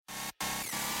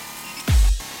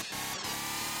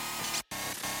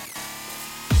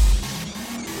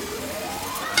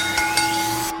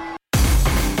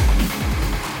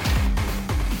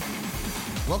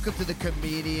Welcome to the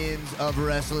Comedians of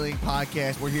Wrestling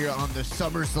podcast. We're here on the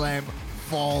SummerSlam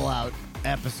Fallout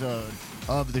episode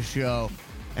of the show.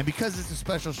 And because it's a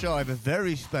special show, I have a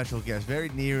very special guest, very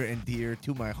near and dear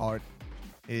to my heart,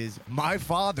 is my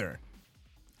father,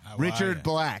 Richard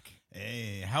Black.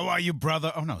 Hey, how are you,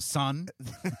 brother? Oh, no, son.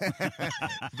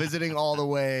 Visiting all the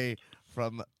way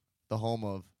from the home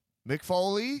of Mick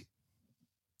Foley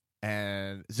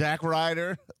and Zack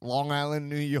Ryder, Long Island,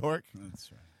 New York.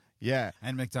 That's right. Yeah.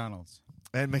 And McDonald's.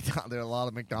 And McDonald's. There are a lot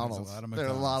of McDonald's. There are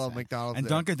a lot of McDonald's. And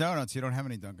there. Dunkin' Donuts. You don't have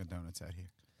any Dunkin' Donuts out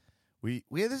here.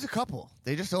 There's a couple.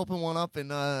 They just opened one up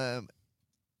in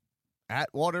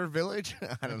Atwater Village.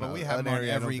 I don't know. But we have an on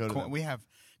area every corner. We have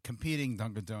competing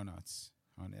Dunkin' Donuts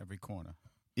on every corner.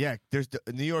 Yeah,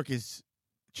 New York is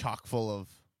chock full of,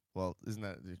 well, isn't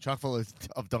that chock full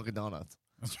of Dunkin' Donuts?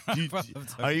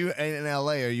 Are you in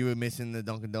LA? Are you missing the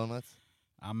Dunkin' Donuts?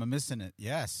 I'm missing it.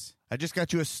 Yes. I just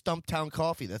got you a Stumptown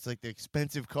coffee. That's like the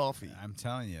expensive coffee. I'm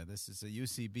telling you, this is a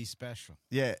UCB special.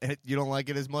 Yeah, you don't like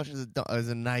it as much as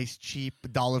a nice, cheap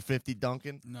 $1.50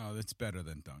 Dunkin'? No, it's better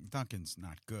than Dunkin'. Dunkin's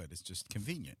not good. It's just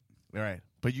convenient. All right.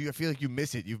 But I feel like you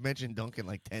miss it. You've mentioned Dunkin'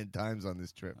 like 10 times on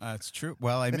this trip. It's true.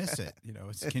 Well, I miss it.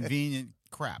 It's convenient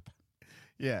crap.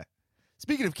 Yeah.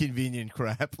 Speaking of convenient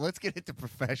crap, let's get into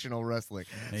professional wrestling.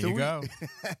 There you go.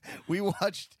 We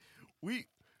watched.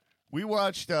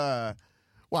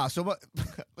 Wow. So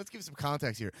let's give some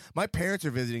context here. My parents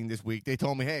are visiting this week. They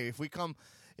told me, hey,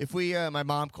 my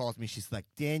mom calls me. She's like,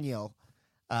 Daniel,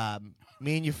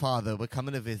 me and your father, we're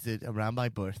coming to visit around my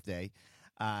birthday,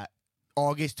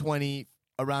 August 20th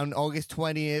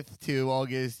to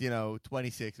August,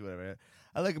 26th or whatever.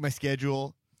 I look at my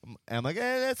schedule. And I'm like,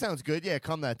 that sounds good. Yeah,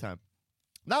 come that time.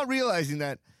 Not realizing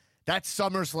that that's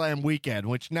SummerSlam weekend,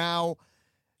 which now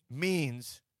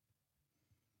means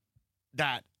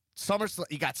that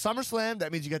you got SummerSlam.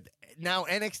 That means you got now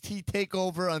NXT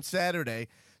TakeOver on Saturday.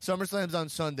 SummerSlam's on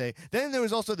Sunday. Then there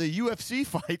was also the UFC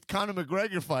fight, Conor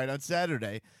McGregor fight on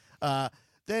Saturday.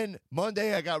 Then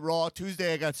Monday I got Raw.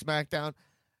 Tuesday I got SmackDown.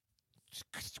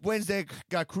 Wednesday I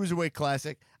got Cruiserweight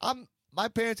Classic. My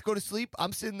parents go to sleep.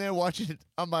 I'm sitting there watching it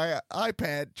on my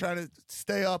iPad, trying to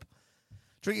stay up,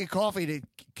 drinking coffee to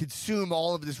consume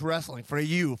all of this wrestling for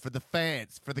you, for the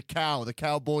fans, for the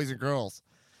cowboys and girls.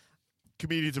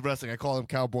 Comedians of wrestling. I call them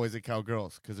cowboys and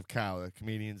cowgirls because of the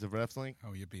comedians of wrestling.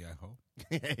 Oh, yippee, I hope.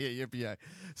 Yeah, yippee.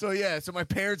 So my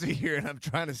parents are here, and I'm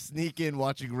trying to sneak in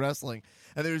watching wrestling,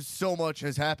 and there's so much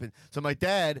has happened. So my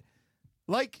dad,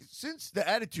 since the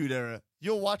Attitude Era,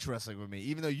 you'll watch wrestling with me,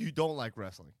 even though you don't like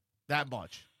wrestling that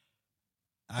much.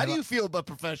 How do you feel about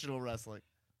professional wrestling?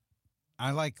 I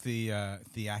like the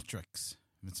theatrics.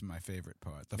 It's my favorite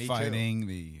part. The Me fighting,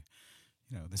 the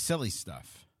silly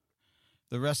stuff.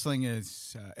 The wrestling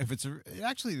is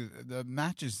actually the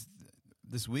matches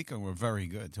this weekend were very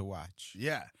good to watch.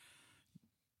 Yeah.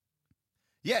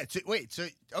 Yeah.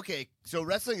 So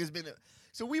wrestling has been.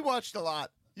 So we watched a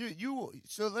lot.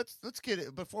 So let's get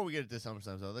it before we get into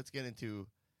SummerSlam though. Let's get into.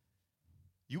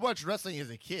 You watched wrestling as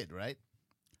a kid, right?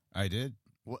 I did.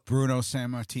 What? Bruno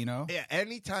Sammartino. Yeah.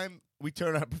 Anytime we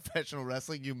turn on professional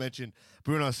wrestling, you mention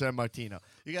Bruno Sammartino.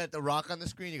 You got The Rock on the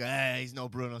screen. You go, he's no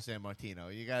Bruno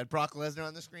Sammartino. You got Brock Lesnar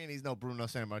on the screen. He's no Bruno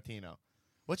Sammartino.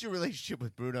 What's your relationship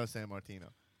with Bruno Sammartino?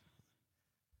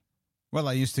 Well,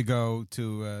 I used to go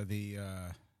to the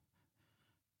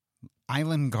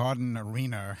Island Garden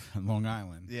Arena in Long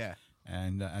Island. Yeah.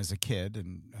 And as a kid,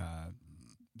 and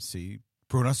see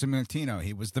Bruno Sammartino.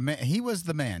 He was the man. He was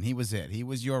the man. He was it. He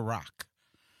was your Rock.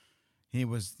 He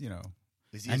was,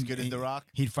 Is he as good as The Rock?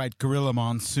 He'd fight Gorilla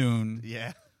Monsoon.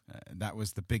 Yeah. That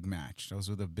was the big match. Those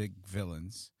were the big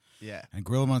villains. Yeah. And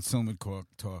Gorilla Monsoon would talk,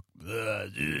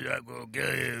 dude, I'm going to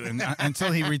get you. And,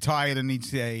 until he retired and he'd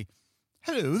say,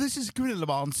 hello, this is Gorilla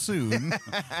Monsoon.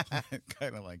 It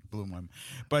kind of blew my mind.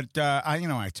 But,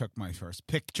 I took my first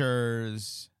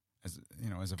pictures as a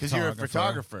photographer. Because you're a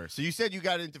photographer. So you said you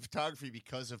got into photography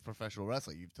because of professional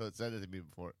wrestling. You've said it to me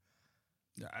before.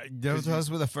 Those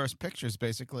were the first pictures,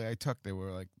 basically, I took. They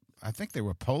were I think they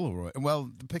were Polaroid. Well,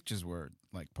 the pictures were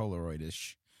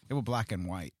Polaroid-ish. They were black and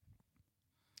white.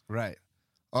 Right.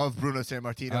 Of Bruno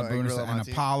Sammartino and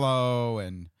Apollo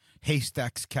and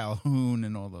Haystacks Calhoun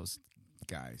and all those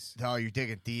guys. Oh, you're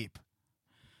digging deep.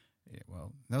 Yeah,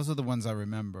 well, those are the ones I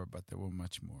remember, but there were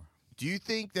much more. Do you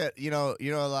think that a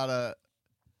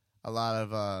lot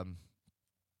of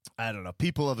I don't know,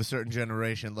 people of a certain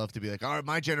generation love to be like, all right,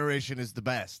 my generation is the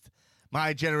best.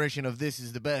 My generation of this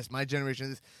is the best. My generation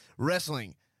of this.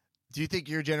 Wrestling. Do you think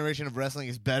your generation of wrestling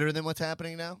is better than what's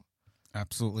happening now?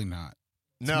 Absolutely not.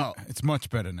 No. It's much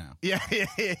better now. Yeah.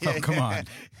 Oh, come on.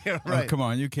 Yeah, right. Oh, come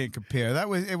on. You can't compare.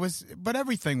 But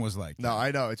everything was like that. No,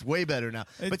 I know it's way better now.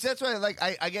 But that's why, like,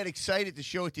 I get excited to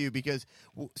show it to you because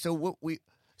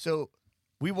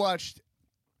we watched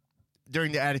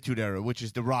during the Attitude Era, which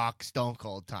is the Rock Stone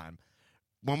Cold time.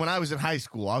 When I was in high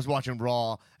school, I was watching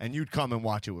Raw, and you'd come and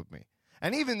watch it with me.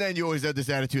 And even then, you always had this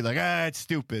attitude, like, it's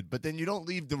stupid. But then you don't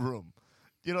leave the room.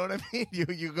 You know what I mean?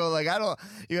 You go like,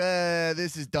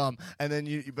 this is dumb. And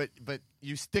then but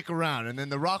you stick around. And then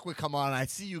The Rock would come on, and I'd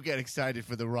see you get excited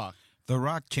for The Rock. The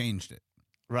Rock changed it.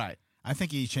 Right. I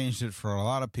think he changed it for a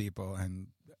lot of people. And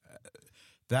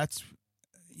that's,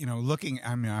 looking,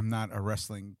 I mean, I'm not a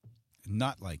wrestling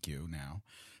nut like you now.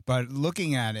 But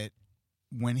looking at it,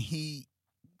 when he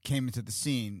came into the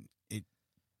scene, it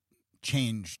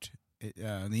changed.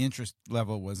 The interest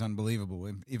level was unbelievable.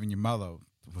 Even your mother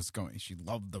was going. She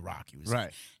loved The Rock. He was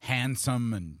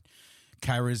handsome and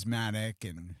charismatic,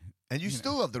 and you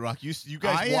still love The Rock. You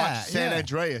guys watch San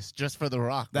Andreas just for The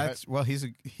Rock. That's right? Well,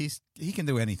 he can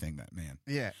do anything. That man.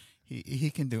 Yeah,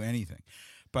 he can do anything.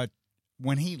 But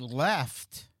when he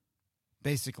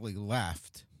basically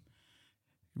left,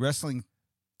 wrestling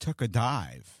took a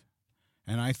dive.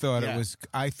 And I thought it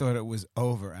was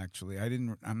over. Actually,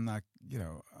 I'm not.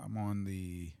 I'm on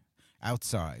the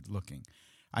outside looking.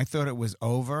 I thought it was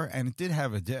over, and it did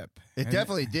have a dip. It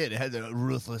definitely did. It had the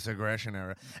ruthless aggression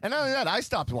era. And not only that, I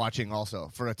stopped watching also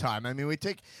for a time. I mean, we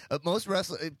take most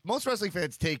wrestling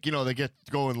fans take. They get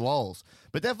going lulls,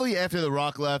 but definitely after The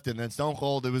Rock left and then Stone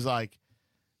Cold, it was like.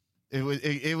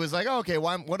 It was like, okay,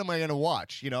 what am I going to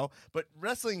watch? But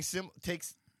wrestling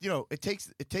takes. It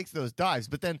takes those dives,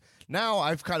 but then now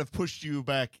I've kind of pushed you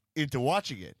back into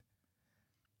watching it,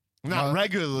 not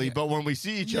regularly, but when we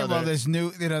see each other. Well, there's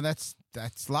new, that's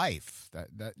life. That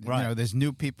right. There's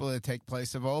new people that take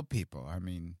place of old people. I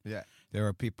mean, there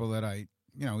are people that I,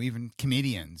 even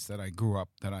comedians that I grew up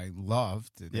that I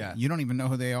loved. Yeah, you don't even know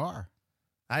who they are.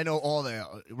 I know all they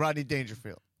are. Rodney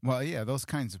Dangerfield. Well, yeah, those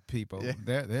kinds of people,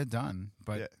 they're done.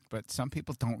 But some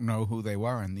people don't know who they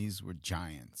were, and these were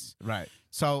giants. Right.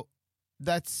 So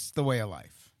that's the way of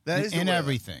life. That is in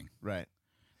everything. Right.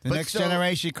 The next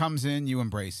generation comes in, you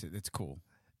embrace it. It's cool.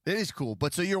 It is cool.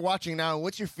 But so you're watching now.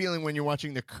 What's your feeling when you're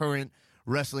watching the current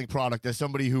wrestling product as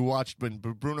somebody who watched when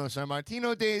Bruno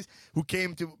Sammartino days, who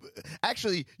came to...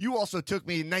 Actually, you also took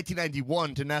me in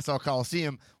 1991 to Nassau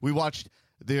Coliseum. We watched...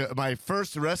 my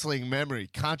first wrestling memory,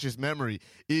 conscious memory,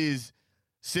 is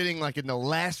sitting like in the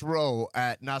last row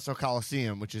at Nassau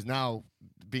Coliseum, which is now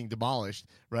being demolished,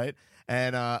 right?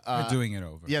 And they're doing it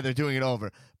over. Yeah, they're doing it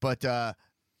over. But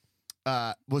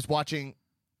was watching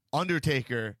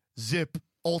Undertaker zip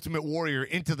Ultimate Warrior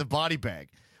into the body bag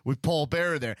with Paul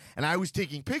Bearer there, and I was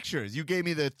taking pictures. You gave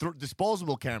me the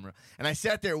disposable camera, and I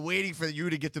sat there waiting for you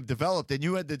to get them developed, and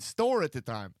you had the store at the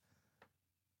time.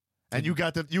 And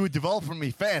you would develop for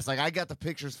me fast. Like, I got the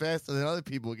pictures faster than other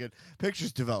people would get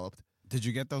pictures developed. Did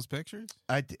you get those pictures?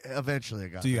 Eventually I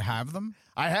got them. Do you have them?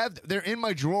 I have. They're in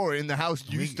my drawer in the house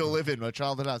you used to live in, my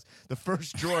childhood house. The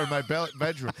first drawer in my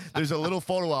bedroom. There's a little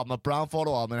photo album, a brown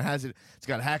photo album, and it's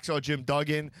got Hacksaw Jim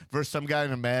Duggan versus some guy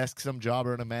in a mask, some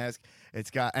jobber in a mask.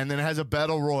 And then it has a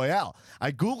battle royale.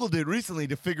 I Googled it recently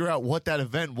to figure out what that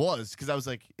event was, because I was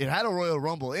like, it had a Royal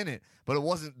Rumble in it, but it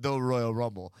wasn't the Royal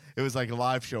Rumble. It was like a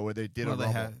live show where they did a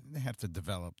Rumble. They have to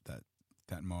develop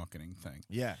that marketing thing.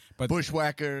 Yeah. But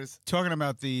Bushwhackers. Talking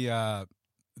about the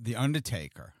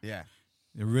Undertaker. Yeah.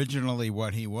 Originally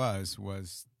what he was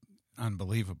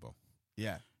unbelievable.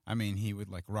 Yeah. I mean, he would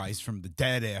like rise from the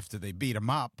dead after they beat him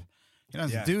up. He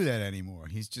doesn't do that anymore.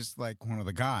 He's just like one of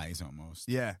the guys almost.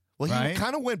 Yeah. Well, he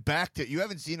kind of went back to, you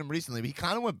haven't seen him recently, but he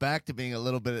kind of went back to being a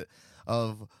little bit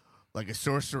of like a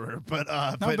sorcerer. But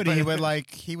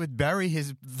he would bury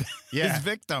his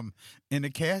victim in a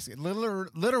casket.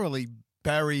 Literally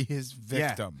bury his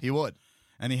victim. Yeah, he would.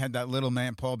 And he had that little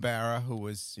man, Paul Bearer, who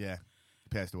was... Yeah, he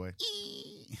passed away.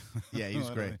 Yeah, he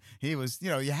was great. He was,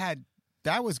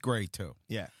 that was great too.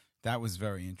 Yeah. That was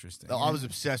very interesting. I was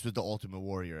obsessed with the Ultimate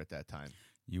Warrior at that time.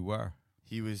 You were.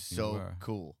 He was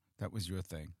cool. That was your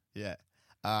thing. Yeah.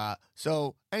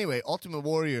 So anyway, Ultimate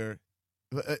Warrior.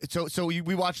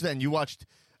 We watched then. You watched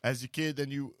as a kid.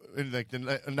 Then you in like the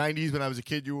 90s when I was a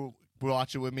kid. You would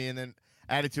watch it with me, and then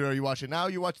Attitude Era. You watch it now.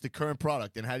 You watch the current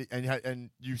product, and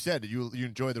you said you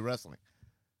enjoy the wrestling,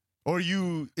 or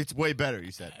it's way better.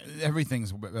 You said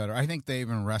everything's better. I think they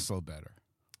even wrestle better.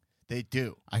 They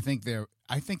do. I think they're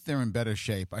in better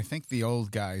shape. I think the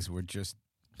old guys were just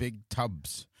big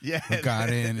tubs who got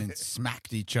in and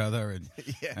smacked each other,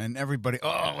 and everybody,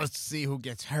 let's see who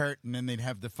gets hurt, and then they'd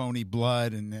have the phony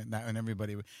blood, and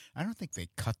everybody. I don't think they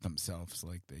cut themselves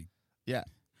like they. Yeah,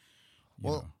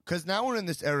 Well, because now we're in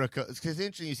this era. Because it's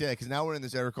interesting you say that. Because now we're in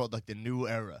this era called like the new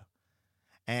era,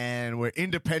 and where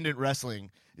independent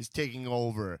wrestling is taking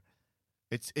over.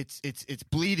 It's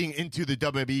bleeding into the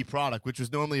WWE product, which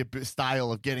was normally a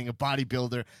style of getting a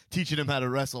bodybuilder, teaching him how to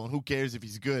wrestle, and who cares if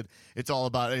he's good? It's all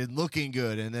about looking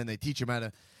good, and then they teach him how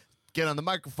to get on the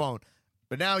microphone.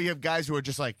 But now you have guys who are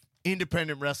just like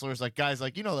independent wrestlers, like guys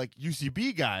like like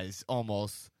UCB guys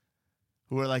almost,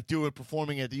 who are like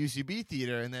performing at the UCB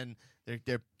theater, and then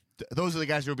they're those are the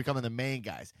guys who are becoming the main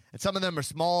guys. And some of them are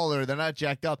smaller, they're not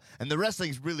jacked up, and the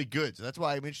wrestling's really good. So that's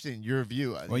why I'm interested in your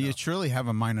view. Well, you truly have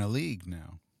a minor league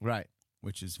now. Right.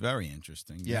 Which is very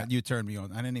interesting. Yeah. You turned me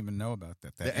on. I didn't even know about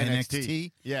that. The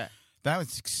NXT. Yeah. That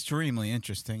was extremely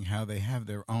interesting how they have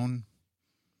their own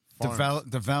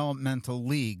developmental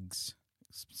leagues,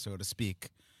 so to speak,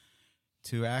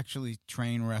 to actually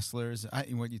train wrestlers.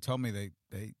 What you told me,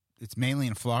 it's mainly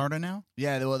in Florida now?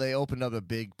 Yeah, well, they opened up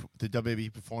the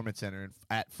WWE Performance Center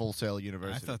at Full Sail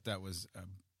University. I thought that was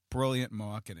brilliant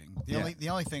marketing. The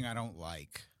only thing I don't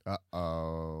like.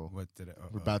 What did it?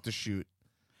 We're about to shoot.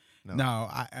 No,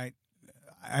 I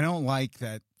don't like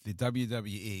that the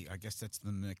WWE, I guess that's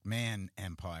the McMahon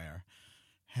empire,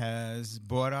 has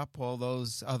bought up all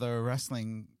those other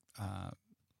wrestling.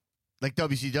 Like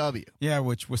WCW. Yeah,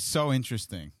 which was so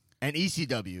interesting. And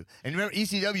ECW. And remember,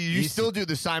 ECW, you still do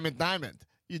the Simon Diamond.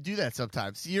 You do that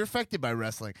sometimes. See, you're affected by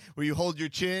wrestling, where you hold your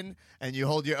chin and you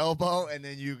hold your elbow and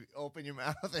then you open your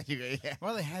mouth and you go, yeah.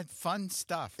 Well, they had fun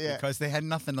stuff because they had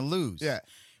nothing to lose. Yeah.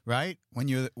 Right? When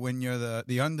you're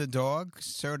the underdog,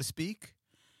 so to speak,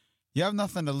 you have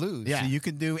nothing to lose. Yeah. So you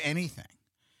can do anything.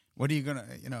 What are you going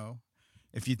to,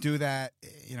 if you do that,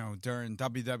 during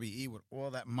WWE with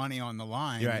all that money on the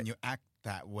line and you act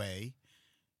that way,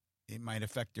 it might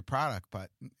affect your product. But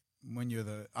when you're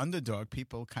the underdog,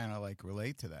 people kind of like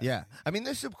relate to that. Yeah. I mean,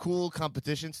 there's some cool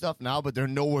competition stuff now, but they're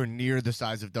nowhere near the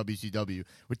size of WCW,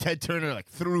 where Ted Turner like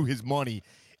threw his money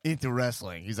into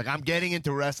wrestling. He's like, I'm getting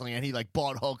into wrestling, and he like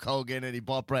bought Hulk Hogan and he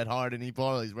bought Bret Hart and he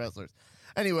bought all these wrestlers.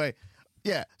 Anyway,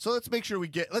 yeah. So let's make sure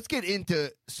let's get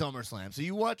into SummerSlam. So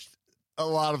you watched a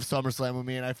lot of SummerSlam with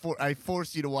me, and I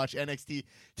forced you to watch NXT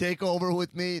TakeOver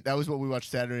with me. That was what we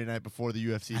watched Saturday night before the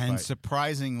UFC and fight.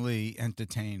 Surprisingly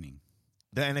entertaining.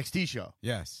 The NXT show.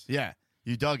 Yes. Yeah.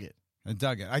 You dug it. I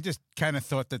dug it. I just kind of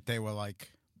thought that they were like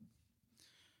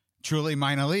truly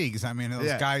minor leagues. I mean,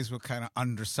 those guys were kind of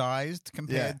undersized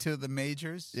compared to the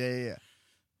majors. Yeah.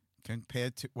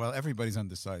 Compared to, everybody's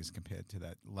undersized compared to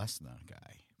that Lesnar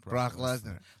guy. Brock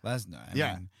Lesnar. I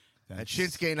mean, and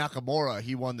Shinsuke Nakamura,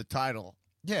 he won the title.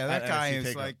 Yeah, that guy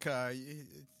is like,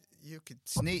 you could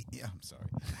sneeze. Yeah, I'm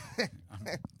sorry. I'm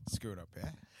screwed up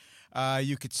here.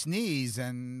 You could sneeze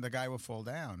and the guy will fall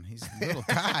down. He's a little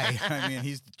guy. I mean,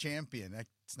 he's the champion.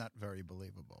 That's not very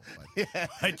believable. But, but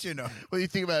What do you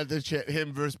think about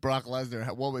him versus Brock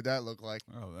Lesnar? What would that look like?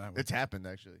 Oh, it's happened,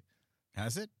 actually.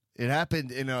 Has it? It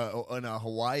happened in a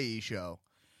Hawaii show,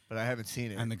 but I haven't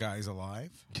seen it. And the guy's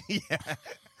alive? Yeah,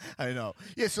 I know.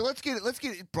 Yeah, so let's get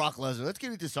Brock Lesnar. Let's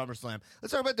get into SummerSlam.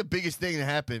 Let's talk about the biggest thing that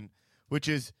happened, which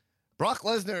is Brock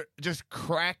Lesnar just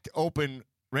cracked open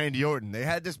Randy Orton. They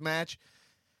had this match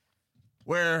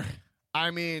where,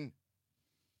 I mean,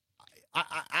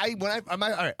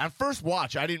 on first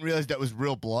watch, I didn't realize that was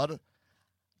real blood,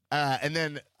 and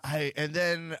then I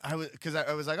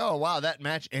was like, oh wow, that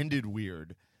match ended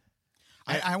weird.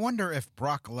 I wonder if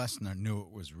Brock Lesnar knew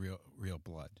it was real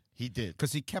blood. He did.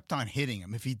 Because he kept on hitting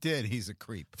him. If he did, he's a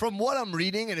creep. From what I'm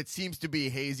reading, and it seems to be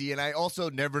hazy, and I also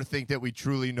never think that we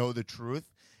truly know the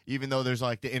truth, even though there's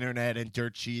like the internet and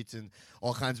dirt sheets and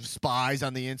all kinds of spies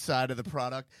on the inside of the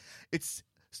product. It's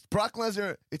Brock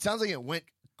Lesnar, it sounds like it went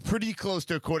pretty close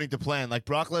to according to plan. Like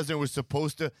Brock Lesnar was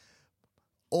supposed to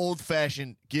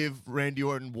old-fashioned give Randy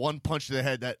Orton one punch to the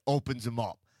head that opens him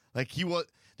up. Like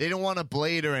they didn't want a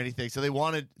blade or anything, so they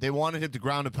wanted him to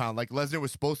ground and pound. Like Lesnar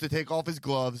was supposed to take off his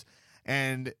gloves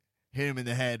and hit him in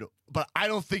the head, but I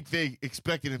don't think they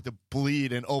expected him to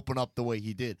bleed and open up the way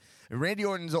he did. And Randy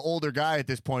Orton's an older guy at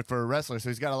this point for a wrestler, so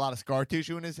he's got a lot of scar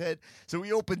tissue in his head. So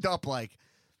he opened up like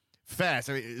fast.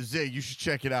 I mean, Zay, you should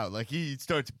check it out. Like he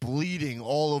starts bleeding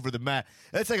all over the mat.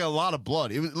 That's like a lot of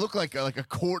blood. It looked like a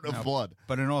quart of blood.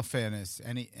 But in all fairness,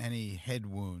 any head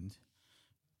wound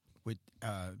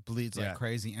bleeds like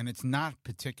crazy, and it's not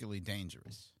particularly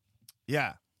dangerous.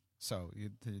 Yeah. So,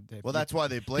 that's why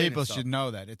they blame. People should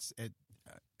know that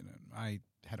I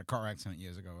had a car accident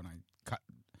years ago, and I cut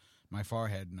my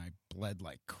forehead, and I bled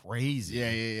like crazy.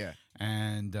 Yeah.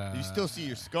 And you still see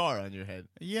your scar on your head.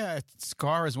 Yeah,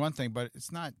 scar is one thing, but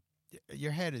it's not.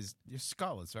 Your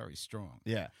skull is very strong.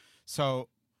 Yeah. So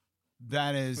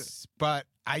That is, but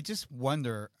I just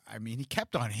wonder. I mean, he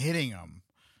kept on hitting him.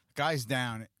 Guy's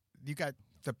down. You got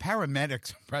the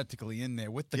paramedics practically in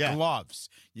there with the gloves.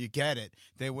 You get it.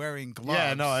 They're wearing gloves.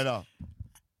 Yeah, no, I know.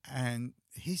 And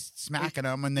he's smacking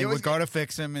him, and they would go to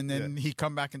fix him, and then he'd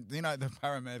come back, and the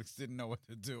paramedics didn't know what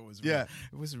to do. It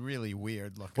was really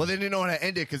weird looking. Well, they didn't know how to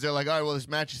end it because they're like, all right, well, this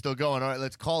match is still going. All right,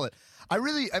 let's call it. I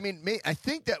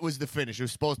think that was the finish. It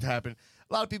was supposed to happen.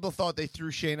 A lot of people thought they threw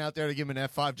Shane out there to give him an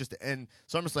F5 just to end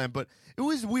SummerSlam, but it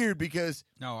was weird because...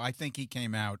 No, I think he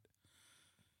came out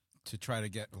to try to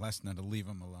get Lesnar to leave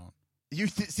him alone. You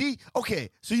see?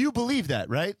 Okay, so you believe that,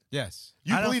 right? Yes.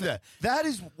 You believe that. That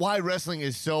is why wrestling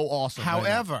is so awesome.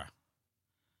 However,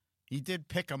 he did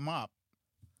pick him up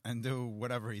and do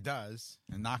whatever he does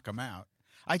and knock him out.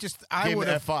 I would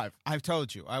have F5. I've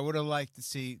told you, I would have liked to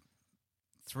see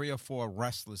 3 or 4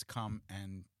 wrestlers come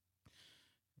and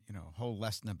hold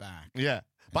Lesnar back. Yeah.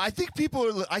 But I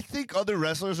think other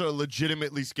wrestlers are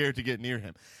legitimately scared to get near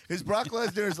him. Because Brock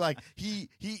Lesnar is like, he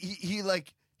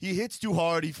hits too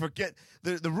hard. He forget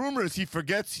the rumor is he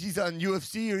forgets he's on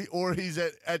UFC or he's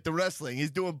at the wrestling.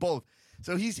 He's doing both.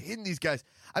 So he's hitting these guys.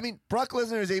 I mean, Brock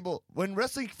Lesnar is able, when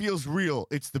wrestling feels real,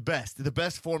 it's the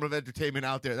best form of entertainment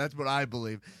out there. That's what I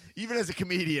believe. Even as a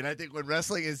comedian, I think when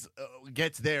wrestling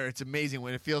gets there, it's amazing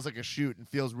when it feels like a shoot and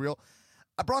feels real.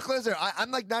 Brock Lesnar, I'm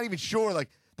like not even sure. Like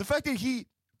the fact that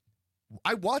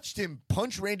I watched him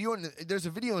punch Randy Orton. There's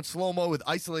a video in slow-mo with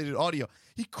isolated audio.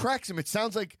 He cracks him. It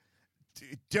sounds like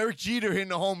Derek Jeter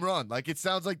hitting a home run. Like it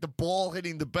sounds like the ball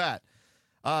hitting the bat.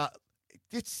 I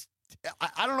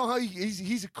don't know how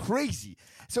he's crazy.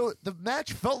 So the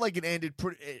match felt like it ended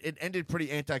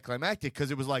pretty anticlimactic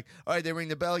because it was like, all right, they ring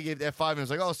the bell, he gave the F5, and it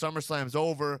was like, oh, SummerSlam's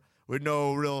over with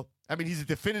no real. I mean, he's a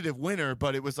definitive winner,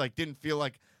 but it was like didn't feel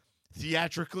like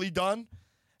theatrically done.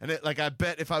 And I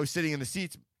bet if I was sitting in the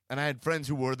seats and I had friends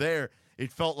who were there,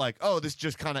 it felt like, oh, this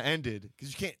just kind of ended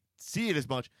because you can't see it as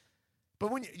much.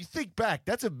 But when you think back,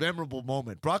 that's a memorable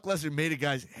moment. Brock Lesnar made a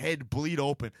guy's head bleed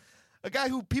open. A guy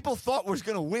who people thought was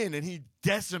going to win, and he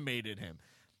decimated him.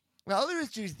 Now, the other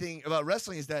interesting thing about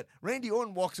wrestling is that Randy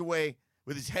Orton walks away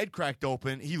with his head cracked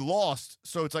open. He lost,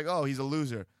 so it's like, oh, he's a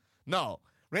loser. No.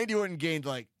 Randy Orton gained,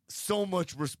 so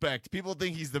much respect. People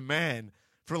think he's the man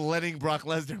for letting Brock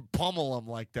Lesnar pummel him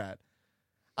like that.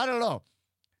 I don't know.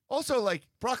 Also,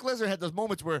 Brock Lesnar had those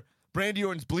moments where Randy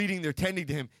Orton's bleeding, they're tending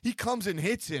to him. He comes and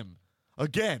hits him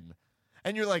again.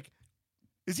 And you're like,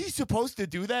 is he supposed to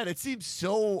do that? It seems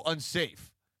so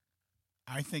unsafe.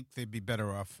 I think they'd be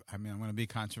better off. I mean, I'm going to be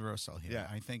controversial here. Yeah.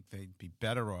 I think they'd be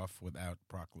better off without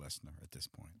Brock Lesnar at this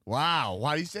point. Wow.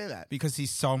 Why do you say that? Because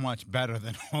he's so much better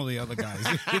than all the other guys.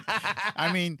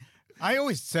 I mean, I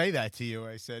always say that to you.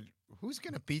 I said, who's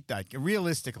going to beat that?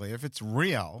 Realistically, if it's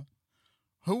real,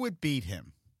 who would beat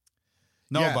him?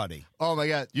 Nobody. Yeah. Oh, my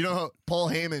God. You know Paul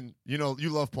Heyman, you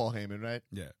love Paul Heyman, right?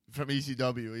 Yeah. From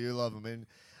ECW. You love him. And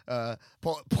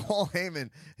Paul Heyman,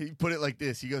 he put it like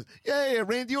this. He goes, yeah,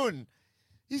 Randy Orton.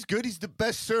 He's good. He's the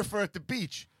best surfer at the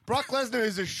beach. Brock Lesnar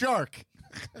is a shark.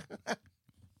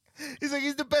 He's like,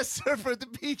 he's the best surfer at the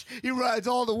beach. He rides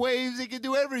all the waves. He can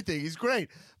do everything. He's great.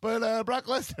 But Brock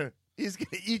Lesnar, he's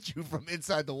going to eat you from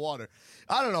inside the water.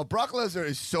 I don't know. Brock Lesnar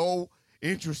is so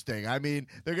interesting. I mean,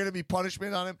 they're going to be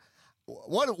punishment on him.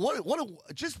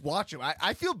 Just watch him.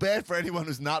 I feel bad for anyone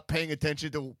who's not paying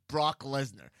attention to Brock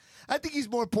Lesnar. I think he's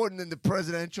more important than the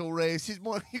presidential race.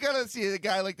 You got to see a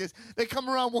guy like this. They come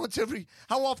around once every,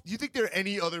 how often? Do you think there are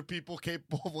any other people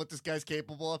capable of what this guy's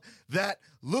capable of that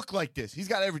look like this? He's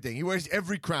got everything. He wears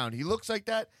every crown. He looks like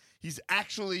that. He's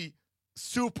actually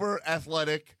super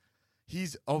athletic.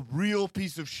 He's a real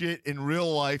piece of shit in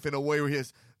real life in a way where he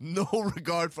has no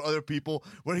regard for other people,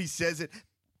 where he says it.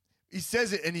 He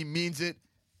says it and he means it.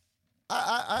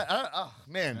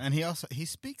 Man. And he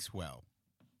speaks well.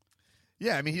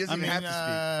 Yeah, I mean, he doesn't even have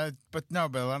to speak.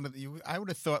 But I would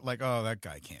have thought oh, that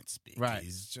guy can't speak. Right.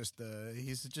 He's just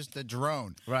a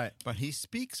drone. Right. But he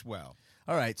speaks well.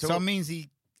 All right. So it means he.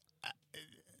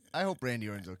 I hope Randy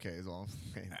Orton's okay as well.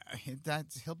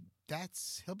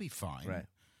 He'll be fine. Right.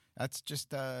 That's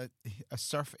just a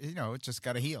surf. It just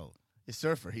got to heal. A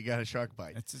surfer. He got a shark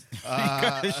bite. He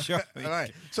got a shark. All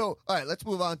right. So, all right, let's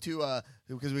move on to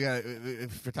because we got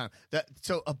for time.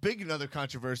 So another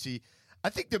controversy. I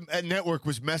think the network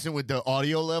was messing with the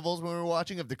audio levels when we were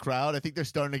watching of the crowd. I think they're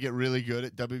starting to get really good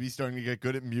at WB, starting to get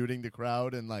good at muting the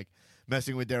crowd and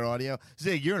messing with their audio.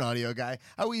 Zig, you're an audio guy.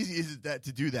 How easy is it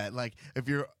to do that? If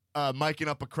you're miking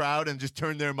up a crowd and just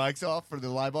turn their mics off for the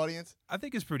live audience? I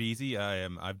think it's pretty easy.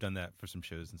 I've done that for some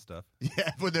shows and stuff.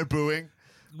 Yeah, when they're booing.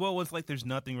 Well, it's there's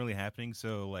nothing really happening,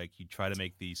 so you try to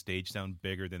make the stage sound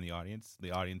bigger than the audience.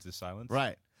 The audience is silent.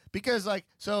 Right. because like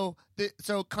so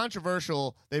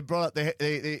controversial. They brought up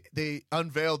they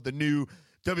unveiled the new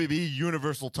WWE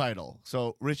Universal title.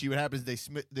 So Richie, what happens? They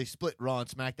split Raw and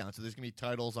SmackDown, so there's gonna be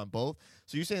titles on both.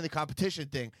 So you're saying the competition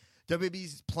thing?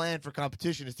 WWE's plan for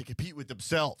competition is to compete with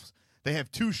themselves. They have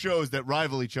two shows that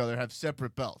rival each other, have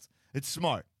separate belts. It's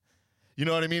smart. You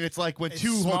know what I mean? It's like when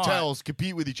two hotels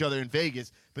compete with each other in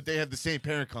Vegas, but they have the same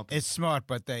parent company. It's smart,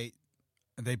 but they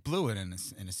blew it in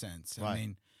a sense. Right. I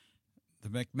mean, the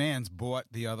McMahons bought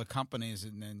the other companies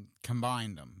and then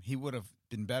combined them. He would have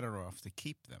been better off to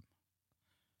keep them.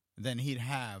 Then he'd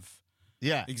have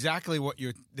exactly what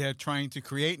they're trying to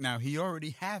create now. He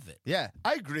already have it. Yeah,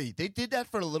 I agree. They did that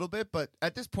for a little bit, but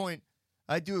at this point,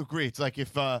 I do agree. It's like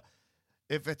if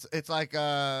it's like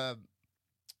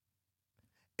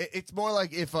it's more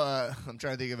like if I'm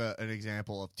trying to think of an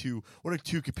example of two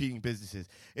competing businesses.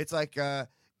 It's like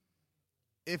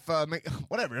if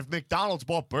McDonald's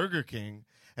bought Burger King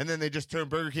and then they just turned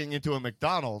Burger King into a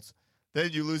McDonald's,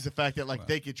 then you lose the fact that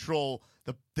they control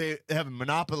they have a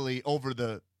monopoly over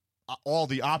the all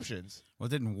the options. Well,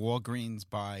 didn't Walgreens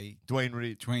buy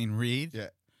Dwayne Reed? Yeah.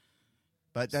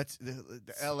 But that's the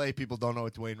L.A. people don't know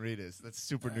what Dwayne Reed is. That's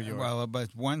super New York. Well, but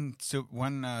one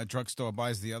drugstore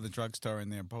buys the other drugstore,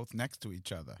 and they're both next to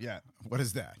each other. Yeah. What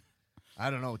is that? I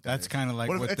don't know what that That's is. kind of like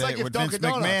What if- what it's like if Vince Dunkin'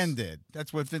 Donuts- McMahon did.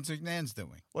 That's what Vince McMahon's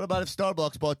doing. What about if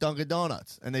Starbucks bought Dunkin'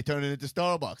 Donuts and they turned it into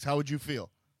Starbucks? How would you feel?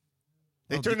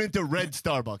 They Well, turned it into red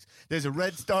Starbucks. There's a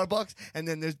red Starbucks and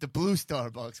then there's the blue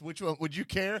Starbucks. Which one? Would you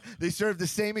care? They serve the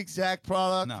same exact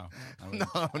product? No. No.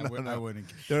 I wouldn't.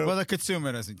 They're- Well, the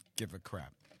consumer doesn't give a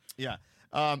crap. Yeah.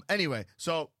 Anyway,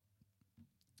 so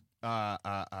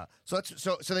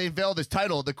they unveiled this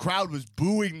title. The crowd was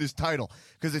booing this title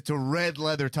because it's a red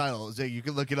leather title. So you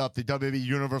can look it up, the WWE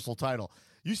Universal title.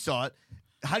 You saw it.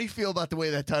 How do you feel about the way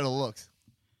that title looks?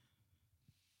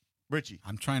 Richie.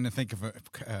 I'm trying to think of a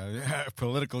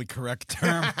politically correct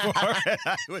term for it.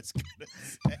 I was going to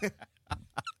say.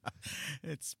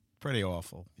 It's pretty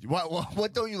awful.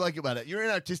 What don't you like about it? You're an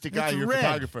artistic guy. It's You're red. a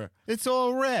photographer. It's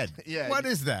all red. Yeah. What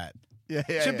is that? Yeah,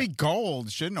 It should be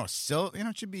gold, shouldn't it? Or silver.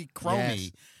 It should be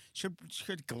chromy. Yes.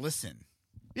 Should glisten.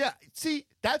 Yeah. See,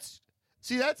 that's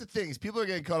the thing. Is people are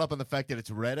getting caught up on the fact that it's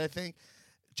red. I think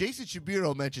Jason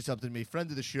Shapiro mentioned something to me, friend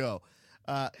of the show.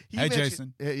 He Hey, mentioned-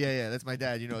 Jason. Yeah, that's my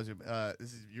dad. You know,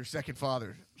 this is your second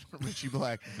father, Richie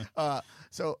Black.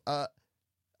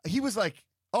 He was like,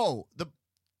 "Oh,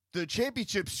 the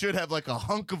championships should have like a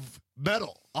hunk of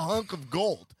metal, a hunk of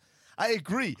gold." I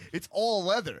agree. It's all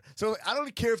leather, so I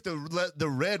don't care if the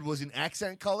red was an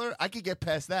accent color. I could get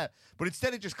past that, but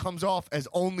instead it just comes off as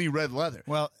only red leather.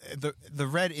 Well, the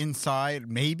red inside,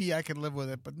 maybe I could live with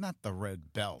it, but not the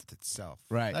red belt itself.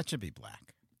 Right. That should be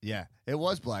black. Yeah, it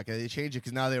was black. They changed it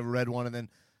because now they have a red one, and then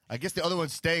I guess the other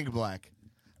one's staying black.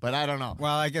 But I don't know.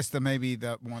 Well, I guess maybe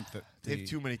the one that They have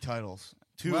too many titles.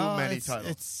 Too well, many it's, titles.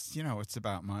 It's it's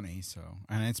about money,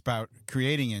 and it's about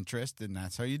creating interest, and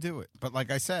that's how you do it. But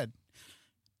like I said,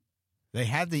 they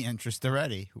had the interest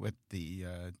already with the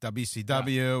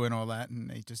WCW and all that,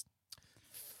 and they just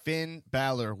Finn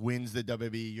Balor wins the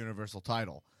WWE Universal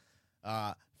title.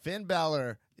 Finn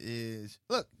Balor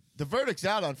look, the verdict's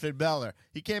out on Finn Balor.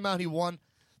 He came out, he won.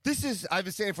 I've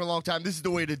been saying for a long time, this is the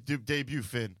way to debut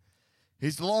Finn.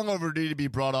 He's long overdue to be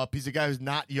brought up. He's a guy who's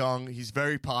not young. He's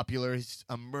very popular. He's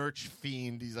a merch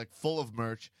fiend. He's like full of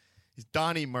merch. He's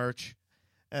Donnie merch.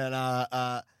 And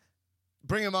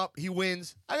bring him up. He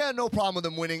wins. I got no problem with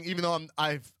him winning, even though I'm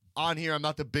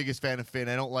not the biggest fan of Finn.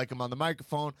 I don't like him on the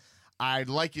microphone. I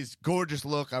like his gorgeous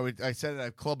look. I said it.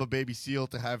 I'd club a baby seal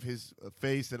to have his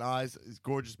face and eyes. He's a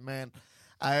gorgeous man.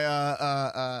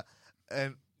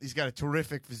 And he's got a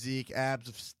terrific physique, abs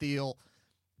of steel,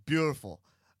 beautiful.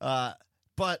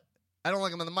 But I don't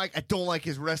like him on the mic. I don't like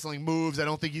his wrestling moves. I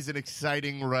don't think he's an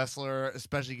exciting wrestler,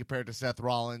 especially compared to Seth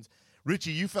Rollins.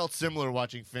 Richie, you felt similar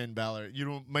watching Finn Balor. You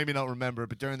don't maybe not remember,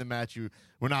 but during the match, you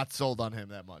were not sold on him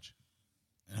that much.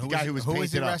 and The guy who was he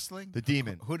painted up, wrestling? the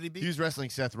Demon. Who did he beat? He was wrestling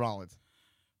Seth Rollins.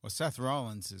 Well, Seth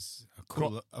Rollins is a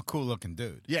cool looking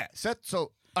dude. Yeah, Seth.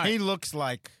 So all He right. looks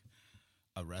like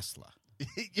a wrestler.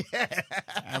 Yeah.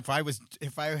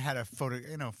 If I had a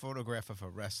photograph of a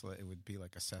wrestler, it would be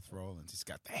like a Seth Rollins. He's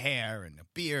got the hair and the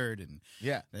beard and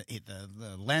Yeah.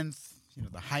 the length,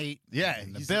 the height, Yeah,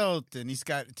 and the he's- build, and he's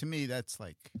got, to me, that's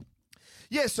like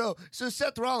Yeah, so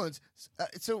Seth Rollins.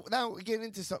 So now we get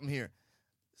into something here.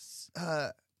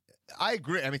 I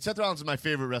agree. I mean, Seth Rollins is my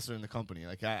favorite wrestler in the company.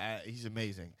 Like, he's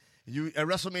amazing. At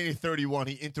WrestleMania 31,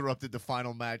 he interrupted the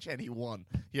final match and he won.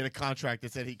 He had a contract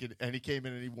that said he could, and he came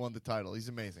in and he won the title. He's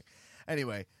amazing.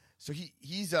 Anyway, so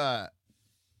he's they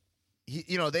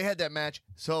had that match.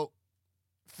 So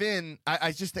Finn,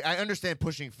 I just think, I understand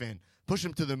pushing Finn, push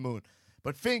him to the moon,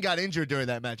 but Finn got injured during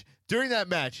that match. During that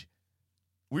match,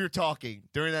 we were talking.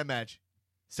 During that match,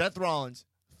 Seth Rollins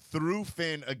threw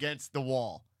Finn against the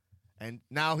wall, and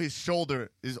now his shoulder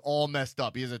is all messed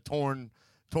up. He has a torn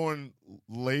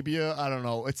labia. I don't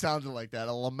know. It sounded like that.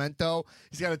 A lamento.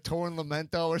 He's got a torn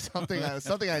lamento or something.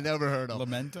 Something I never heard of.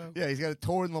 Lamento? Yeah, he's got a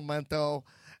torn lamento.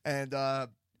 And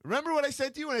remember what I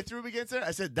said to you when I threw him against there?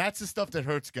 I said, that's the stuff that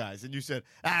hurts guys. And you said,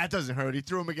 it doesn't hurt. He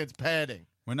threw him against padding.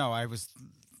 Well, no, I was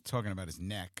talking about his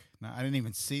neck. No, I didn't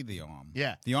even see the arm.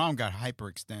 Yeah. The arm got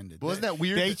hyperextended. Wasn't that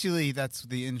weird? Basically, that's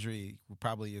the injury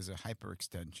probably is a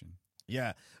hyperextension.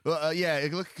 Yeah. Well, yeah,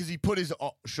 look, because he put his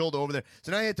shoulder over there.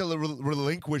 So now he had to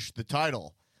relinquish the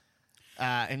title.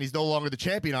 And he's no longer the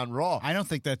champion on Raw. I don't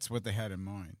think that's what they had in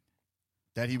mind.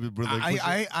 That he would relinquish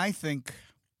it? I think,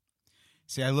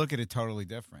 see, I look at it totally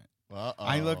different.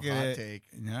 I look at it. Take.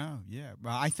 No, yeah.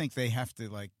 Well, I think they have to,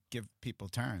 like, give people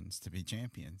turns to be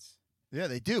champions. Yeah,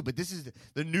 they do. But this is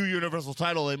the new Universal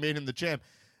title. They made him the champ.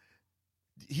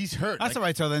 He's hurt. That's why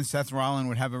I told them Seth Rollins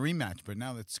would have a rematch, but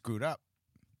now that's screwed up.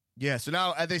 Yeah, so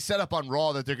now they set up on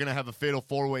Raw that they're going to have a fatal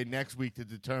four-way next week to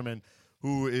determine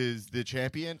who is the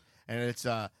champion. And it's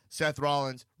Seth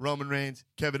Rollins, Roman Reigns,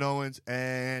 Kevin Owens,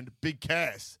 and Big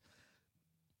Cass.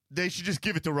 They should just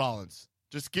give it to Rollins.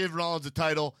 Just give Rollins a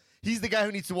title. He's the guy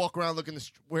who needs to walk around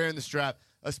wearing the strap,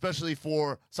 especially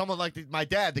for someone like my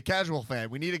dad, the casual fan.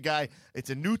 We need a guy. It's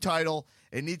a new title.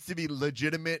 It needs to be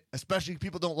legitimate, especially if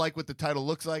people don't like what the title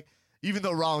looks like, even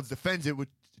though Rollins defends it with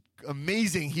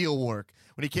amazing heel work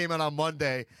when he came out on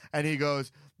Monday and he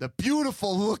goes, the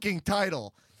beautiful looking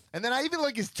title. And then I even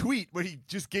like his tweet where he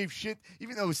just gave shit,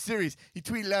 even though it was serious. He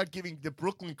tweeted out giving the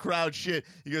Brooklyn crowd shit.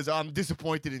 He goes, I'm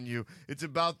disappointed in you. It's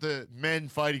about the men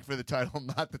fighting for the title,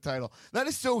 not the title. That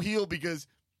is so heel because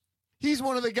he's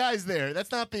one of the guys there.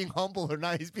 That's not being humble or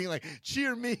not. He's being like,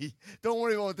 cheer me. Don't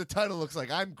worry about what the title looks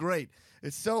like. I'm great.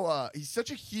 It's so, he's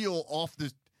such a heel off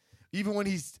the, even when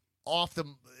he's off the,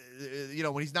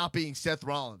 when he's not being Seth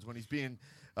Rollins, when he's being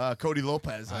Cody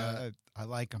Lopez. I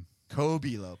like him.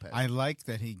 Kobe Lopez. I like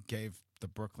that he gave the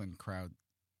Brooklyn crowd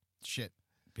shit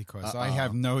because I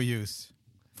have no use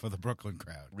for the Brooklyn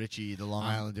crowd. Richie, the Long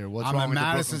Islander. What's I'm wrong a with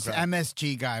Madison the Brooklyn crowd?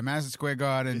 MSG guy. Madison Square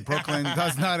Garden. Brooklyn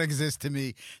does not exist to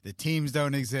me. The teams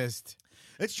don't exist.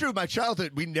 It's true. My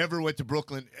childhood, we never went to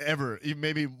Brooklyn ever.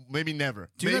 Maybe never.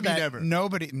 Do you maybe know that never.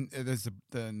 nobody? There's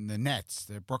the Nets,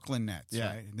 the Brooklyn Nets, Yeah.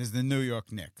 right? There's the New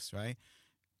York Knicks, right?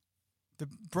 The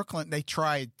Brooklyn, they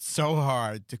tried so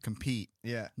hard to compete.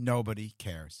 Yeah. Nobody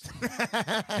cares.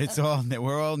 It's all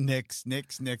we're all Knicks.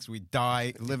 We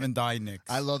live and die Knicks.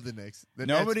 I love the Knicks. The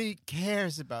Nobody Nets,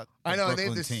 cares about the I know. Brooklyn They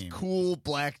have this team. cool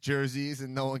black jerseys,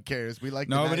 and no one cares. We like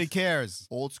the Nobody nice cares.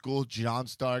 old school John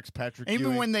Starks, Patrick Even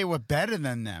Ewing. when they were better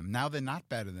than them, now they're not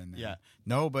better than them. Yeah.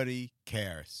 Nobody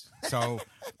cares. So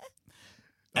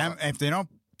if they don't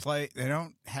play, they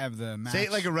don't have the match. Say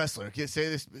it like a wrestler. Okay, say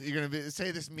this. You're gonna say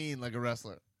this mean like a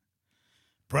wrestler.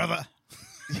 brother.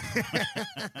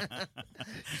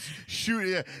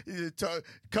 Shoot,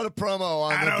 cut a promo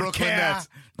on I the don't Brooklyn care. Nets.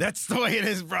 That's the way it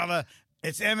is, brother.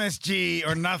 It's MSG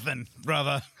or nothing,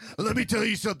 brother. Let me tell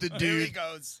you something, Here he dude.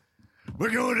 goes.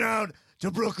 We're going down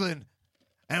to Brooklyn,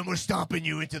 and we're stomping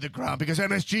you into the ground because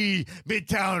MSG,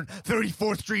 Midtown,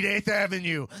 34th Street, 8th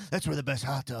Avenue. That's where the best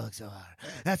hot dogs are.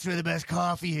 That's where the best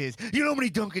coffee is. You know how many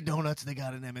Dunkin' Donuts they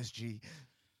got in MSG?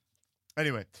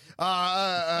 Anyway,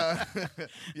 yeah,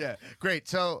 great.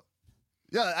 So,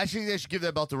 yeah, actually, they should give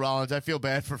that belt to Rollins. I feel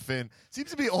bad for Finn.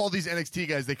 Seems to be all these NXT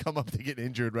guys, they come up to get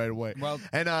injured right away. Well,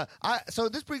 and so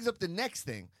this brings up the next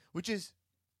thing, which is,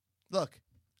 look,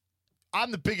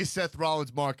 I'm the biggest Seth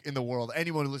Rollins mark in the world.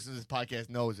 Anyone who listens to this podcast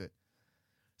knows it.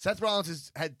 Seth Rollins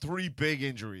has had 3 big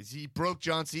injuries. He broke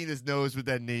John Cena's nose with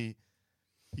that knee.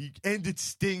 He ended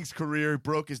Sting's career,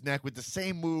 broke his neck with the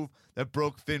same move that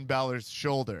broke Finn Balor's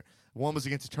shoulder. One was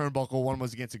against a turnbuckle, one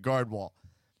was against a guard wall.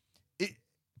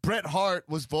 Bret Hart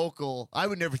was vocal. I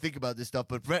would never think about this stuff,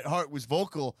 but Bret Hart was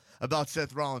vocal about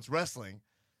Seth Rollins wrestling,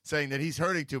 saying that he's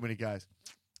hurting too many guys.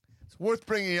 It's worth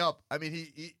bringing up. I mean,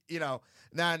 he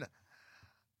then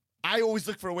I always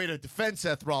look for a way to defend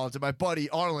Seth Rollins, and my buddy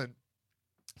Arlen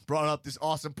brought up this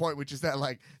awesome point, which is that,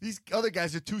 like, these other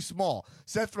guys are too small.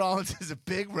 Seth Rollins is a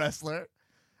big wrestler,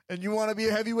 and you want to be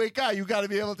a heavyweight guy, you got to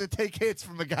be able to take hits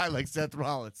from a guy like Seth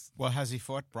Rollins. Well, has he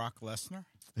fought Brock Lesnar?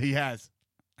 He has.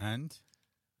 And?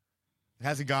 It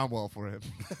hasn't gone well for him.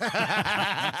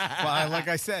 Well, like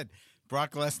I said,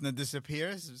 Brock Lesnar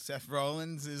disappears. Seth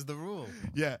Rollins is the rule.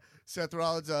 Yeah, Seth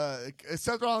Rollins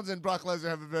and Brock Lesnar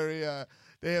have a very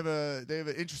they have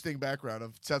an interesting background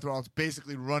of Seth Rollins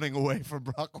basically running away from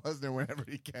Brock Lesnar whenever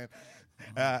he can.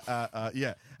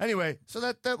 Yeah. Anyway, so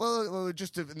well,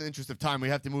 just in the interest of time, we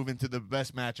have to move into the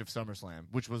best match of SummerSlam,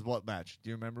 which was what match? Do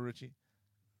you remember, Richie?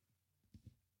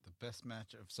 The best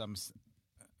match of some.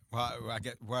 Well, I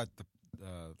get what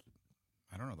the.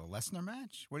 I don't know, the Lesnar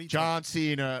match. What do you? John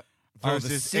Cena the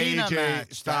versus Cena AJ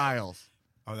match. Styles.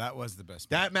 That was the best.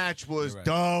 That match was You're right.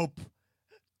 dope.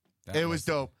 That It was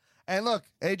dope. And look,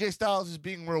 AJ Styles is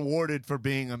being rewarded for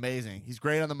being amazing. He's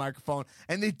great on the microphone,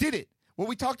 and they did it. What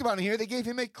we talked about in here, they gave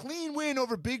him a clean win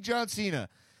over Big John Cena.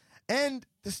 And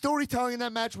the storytelling in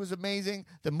that match was amazing.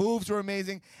 The moves were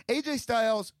amazing. AJ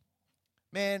Styles,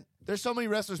 man, there's so many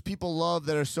wrestlers people love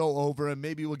that are so over, and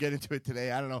maybe we'll get into it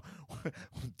today. I don't know.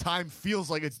 Time feels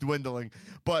like it's dwindling.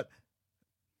 But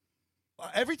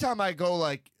every time I go,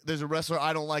 like, there's a wrestler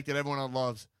I don't like that everyone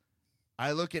loves,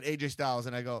 I look at AJ Styles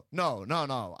and I go, no,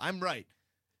 I'm right.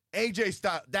 AJ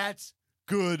Styles, that's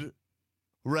good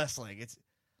wrestling. It's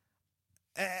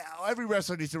every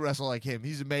wrestler needs to wrestle like him.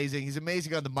 He's amazing. He's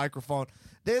amazing on the microphone.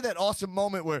 They had that awesome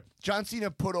moment where John Cena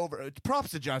put over,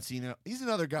 props to John Cena. He's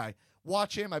another guy.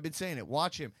 Watch him. I've been saying it.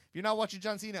 Watch him. If you're not watching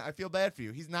John Cena, I feel bad for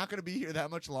you. He's not going to be here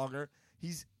that much longer.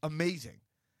 He's amazing.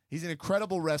 He's an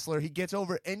incredible wrestler. He gets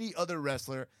over any other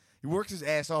wrestler. He works his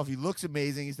ass off. He looks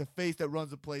amazing. He's the face that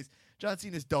runs the place. John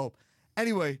Cena's dope.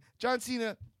 Anyway, John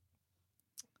Cena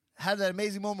had that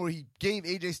amazing moment where he gave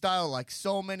AJ Styles like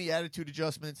so many attitude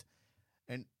adjustments,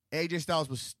 and AJ Styles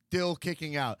was still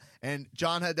kicking out. And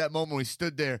John had that moment where he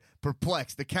stood there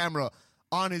perplexed, the camera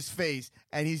on his face,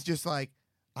 and he's just like,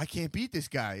 I can't beat this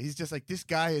guy. He's just like, this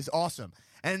guy is awesome.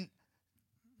 And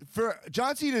for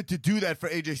John Cena to do that for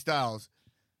AJ Styles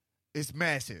is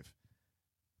massive.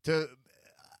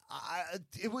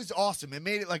 It was awesome. It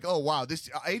made it like, oh, wow, this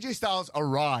AJ Styles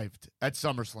arrived at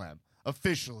SummerSlam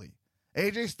officially.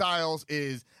 AJ Styles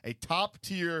is a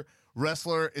top-tier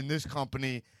wrestler in this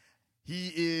company.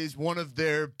 He is one of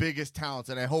their biggest talents,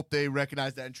 and I hope they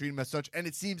recognize that and treat him as such. And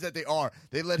it seems that they are.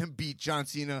 They let him beat John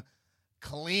Cena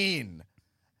clean.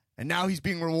 And now he's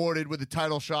being rewarded with a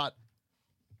title shot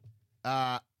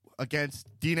against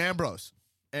Dean Ambrose.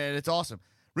 And it's awesome.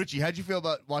 Richie, how'd you feel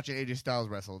about watching AJ Styles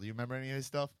wrestle? Do you remember any of his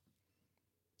stuff?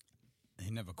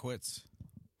 He never quits.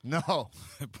 No.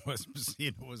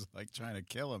 Cena was like trying to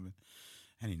kill him,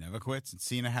 and he never quits. And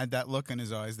Cena had that look in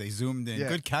his eyes. They zoomed in. Yeah.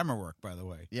 Good camera work, by the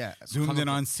way. Yeah. Zoomed in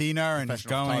on Cena, and he's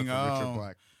going, Richard oh.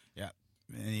 Black. Yeah.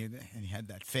 And he had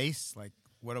that face, like,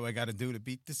 what do I got to do to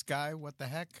beat this guy? What the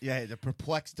heck? Yeah, the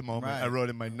perplexed moment Right. I wrote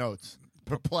in my notes.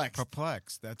 Perplexed.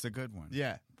 Perplexed. That's a good one.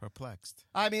 Yeah. Perplexed.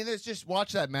 I mean, let's just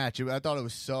watch that match. I thought it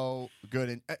was so good.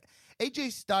 And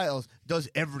AJ Styles does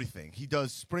everything. He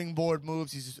does springboard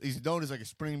moves. He's known as like a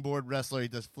springboard wrestler. He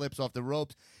does flips off the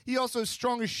ropes. He also is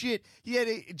strong as shit. He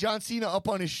had John Cena up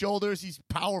on his shoulders. He's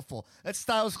powerful. That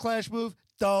Styles Clash move,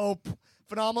 dope.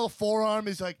 Phenomenal forearm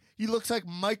is like, he looks like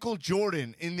Michael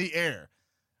Jordan in the air.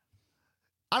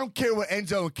 I don't care what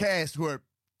Enzo and Cass, who are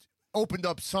opened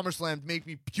up SummerSlam to make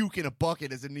me puke in a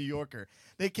bucket as a New Yorker.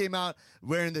 They came out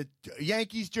wearing the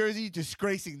Yankees jersey,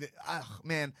 disgracing the.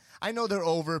 Man, I know they're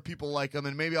over. People like them,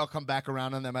 and maybe I'll come back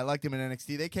around on them. I liked them in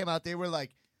NXT. They came out. They were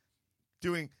like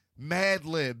doing Mad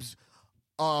Libs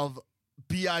of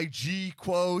BIG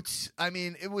quotes. I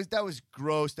mean, that was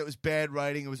gross. That was bad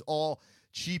writing. It was all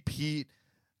cheap heat.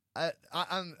 I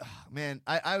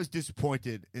was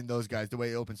disappointed in those guys the way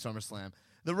they opened SummerSlam.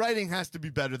 The writing has to be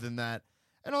better than that.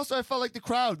 And also, I felt like the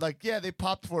crowd, like, yeah, they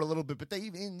popped for it a little bit, but they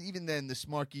even then, the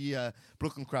smarky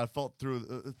Brooklyn crowd felt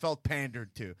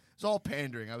pandered to. It was all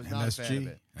pandering. I was not a fan of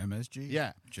it. MSG.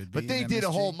 Yeah, Should but be they an did a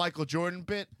MSG. whole Michael Jordan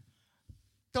bit.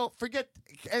 Don't forget,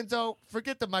 Enzo.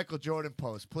 Forget the Michael Jordan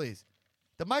pose, please.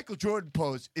 The Michael Jordan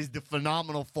pose is the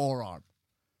phenomenal forearm.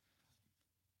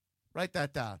 Write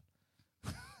that down.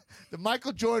 The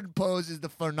Michael Jordan pose is the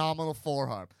phenomenal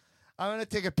forearm. I'm gonna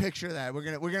take a picture of that.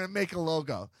 We're gonna make a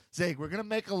logo. Zig, we're gonna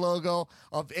make a logo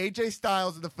of AJ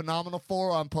Styles in the phenomenal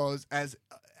forearm pose as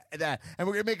that, and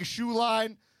we're gonna make a shoe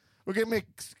line. We're gonna make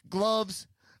gloves.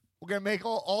 We're gonna make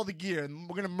all the gear, and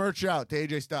we're gonna merch out to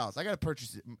AJ Styles. I gotta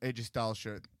purchase an AJ Styles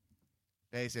shirt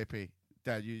ASAP.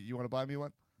 Dad, you want to buy me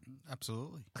one?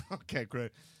 Absolutely. Okay,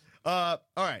 great. All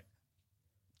right.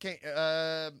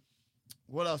 Okay.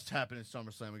 What else happened in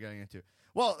SummerSlam we're getting into?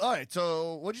 Well, all right.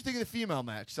 So, what did you think of the female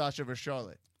match, Sasha versus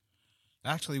Charlotte?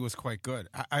 Actually, was quite good.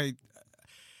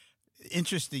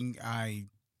 Interesting. I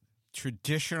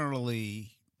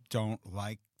traditionally don't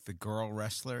like the girl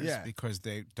wrestlers because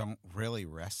they don't really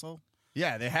wrestle.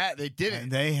 Yeah, they did it.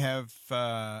 And they have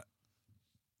upped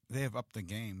the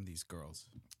game. These girls.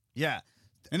 Yeah,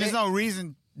 And there's no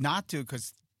reason not to,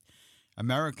 because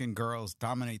American girls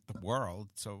dominate the world,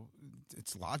 so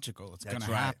it's logical. It's going That's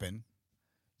to right. happen.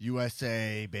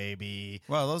 USA, baby.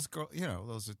 Well, those girls,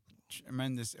 those are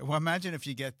tremendous. Well, imagine if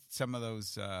you get some of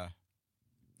those. All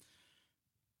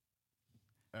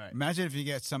right. Imagine if you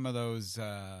get some of those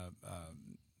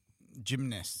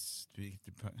gymnasts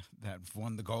that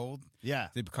won the gold. Yeah,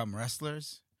 They become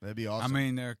wrestlers. that'd be awesome. I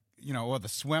mean, they're or the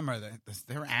swimmer.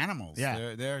 They're animals.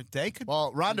 Yeah. They could.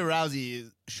 well, Ronda Rousey,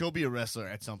 she'll be a wrestler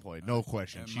at some point, no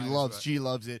question. yeah, She might as loves, well. she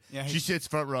loves it. Yeah, she sits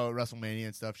front row at WrestleMania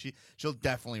and stuff. She'll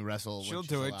definitely wrestle. when She'll she's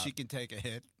do it. allowed. She can take a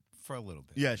hit for a little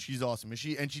bit. Yeah, she's awesome, and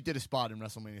she did a spot in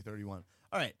WrestleMania 31.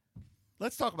 All right,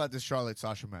 let's talk about this Charlotte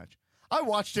Sasha match. I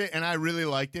watched it and I really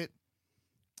liked it.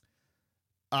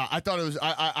 I thought it was.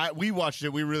 We watched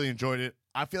it. We really enjoyed it.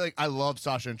 I feel like I love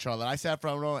Sasha and Charlotte. I sat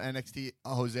front row at NXT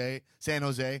San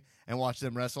Jose, and watched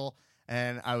them wrestle,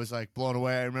 and I was like blown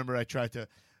away. I remember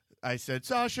I said,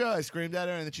 Sasha, I screamed at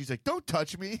her, and then she's like, don't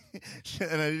touch me.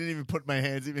 And I didn't even put my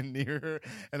hands even near her.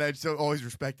 And I just always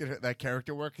respected that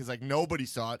character work because, like, nobody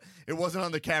saw it. It wasn't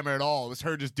on the camera at all. It was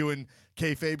her just doing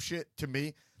kayfabe shit to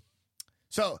me.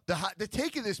 So the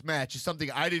take of this match is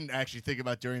something I didn't actually think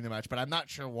about during the match, but I'm not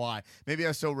sure why. Maybe I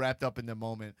was so wrapped up in the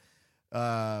moment.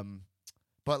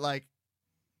 But, like,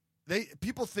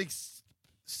 people think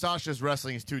Sasha's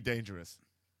wrestling is too dangerous.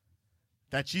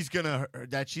 That she's gonna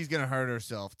hurt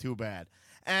herself too bad,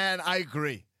 and I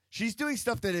agree. She's doing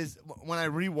stuff that is, when I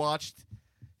rewatched,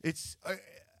 it's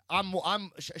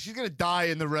she's gonna die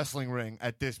in the wrestling ring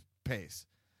at this pace.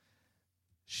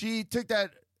 She took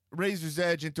that Razor's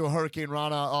Edge into a Hurricane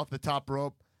Rana off the top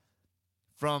rope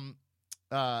from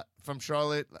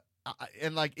Charlotte,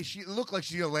 and like she looked like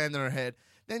she's gonna land on her head.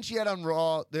 Then she had on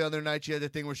Raw the other night. She had the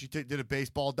thing where she did a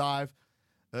baseball dive,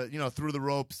 through the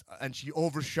ropes, and she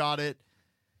overshot it.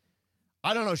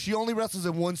 I don't know. She only wrestles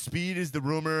at one speed, is the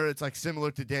rumor. It's like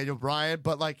similar to Daniel Bryan,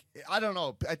 but like I don't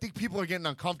know. I think people are getting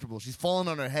uncomfortable. She's falling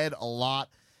on her head a lot,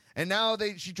 and now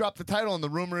she dropped the title, and the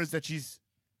rumor is that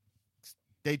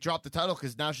they dropped the title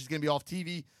because now she's gonna be off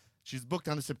TV. She's booked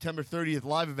on the September 30th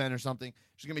live event or something.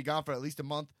 She's gonna be gone for at least a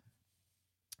month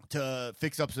to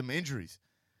fix up some injuries.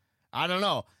 I don't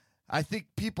know. I think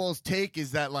people's take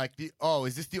is that like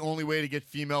is this the only way to get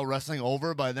female wrestling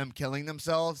over, by them killing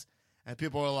themselves? And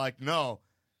people are like, no,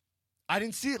 I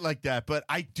didn't see it like that, but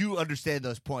I do understand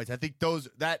those points. I think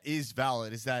that is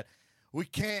valid, is that we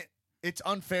can't, it's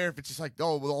unfair if it's just like, the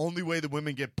only way the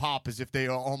women get pop is if they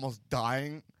are almost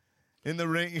dying in the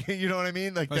ring. You know what I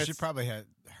mean? Like, Well, she probably had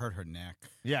hurt her neck,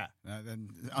 yeah.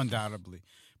 Undoubtedly.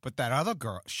 But that other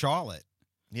girl, Charlotte,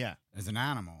 Yeah. is an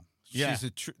animal. Yeah.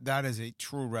 That is a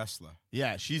true wrestler.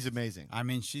 Yeah, she's amazing. I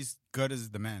mean, she's good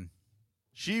as the men.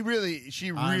 She really is.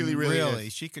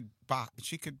 She could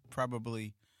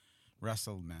probably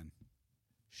wrestle men.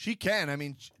 She can. I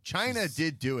mean, China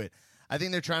did do it. I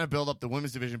think they're trying to build up the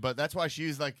women's division, but that's why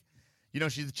she's like,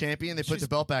 she's the champion. They put the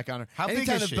belt back on her. How big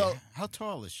Anytime is the she? belt- How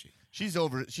tall is she? She's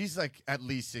like at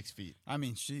least 6 feet. I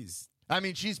mean, she's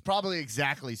Probably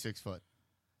exactly 6 foot.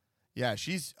 Yeah,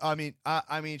 she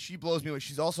blows me away.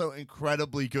 She's also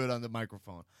incredibly good on the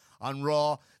microphone. On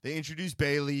Raw, they introduced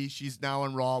Bayley. She's now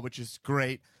on Raw, which is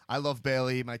great. I love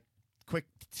Bayley. My quick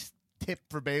tip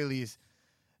for Bayley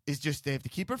is just they have to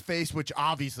keep her face, which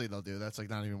obviously they'll do. That's like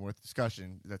not even worth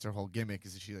discussion. That's her whole gimmick,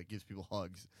 is that she like gives people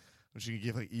hugs. She can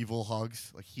give like evil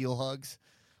hugs, like heel hugs.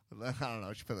 I don't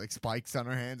know. She put like spikes on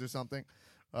her hands or something.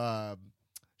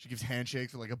 She gives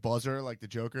handshakes with like a buzzer, like the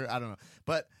Joker. I don't know.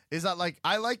 But is that like,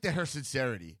 I like her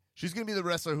sincerity. She's going to be the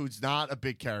wrestler who's not a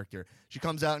big character. She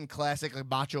comes out in classic like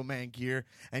Macho Man gear,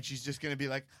 and she's just going to be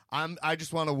like, I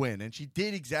just want to win. And she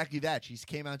did exactly that. She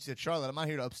came out and she said, Charlotte, I'm not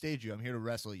here to upstage you. I'm here to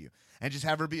wrestle you. And just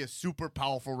have her be a super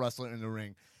powerful wrestler in the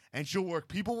ring. And she'll work.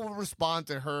 People will respond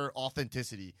to her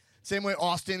authenticity. Same way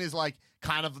Austin is like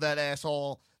kind of that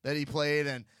asshole that he played,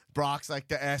 and Brock's like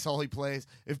the asshole he plays.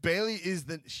 If Bayley is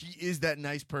that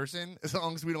nice person, as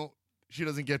long as she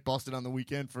doesn't get busted on the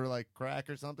weekend for like crack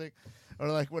or something, or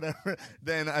like whatever,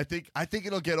 then I think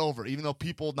it'll get over, even though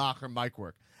people knock her mic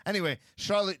work. Anyway,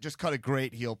 Charlotte just cut a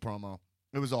great heel promo.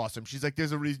 It was awesome. She's like,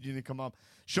 there's a reason you didn't come up.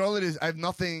 Charlotte is, I have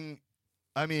nothing.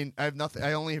 I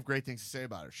only have great things to say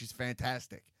about her. She's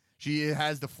fantastic. She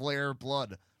has the Flair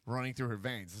blood running through her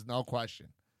veins. There's no question.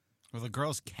 Well, the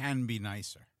girls can be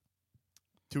nicer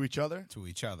To each other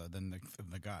than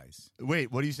the guys.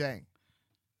 Wait, what are you saying?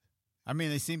 I mean,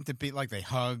 they seem to be like they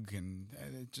hug, and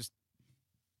it just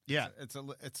Yeah. it's a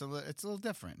little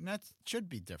different, and that should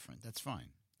be different. That's fine.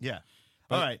 Yeah.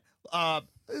 But- All right.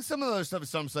 Some of the other stuff at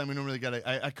SummerSlam we don't really get.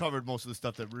 I covered most of the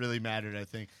stuff that really mattered, I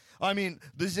think. I mean,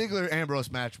 the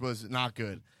Ziggler-Ambrose match was not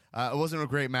good. It wasn't a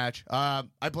great match. I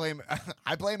blame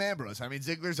Ambrose. I mean,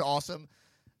 Ziggler's awesome.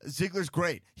 Ziggler's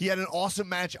great. He had an awesome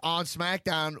match on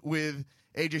SmackDown with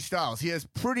AJ Styles. He has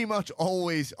pretty much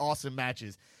always awesome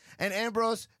matches. And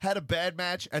Ambrose had a bad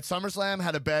match at SummerSlam,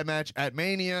 had a bad match at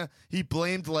Mania. He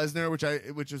blamed Lesnar,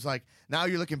 which was like, now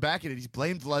you're looking back at it, he's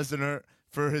blamed Lesnar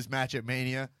for his match at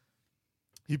Mania.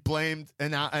 He blamed,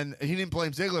 and he didn't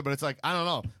blame Ziggler, but it's like, I don't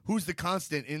know. Who's the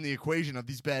constant in the equation of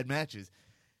these bad matches?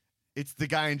 It's the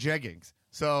guy in jeggings.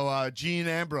 So Dean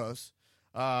Ambrose,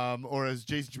 or as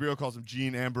Jason Shapiro calls him,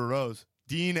 Dean Ambrose.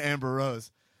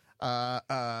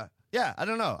 Yeah, I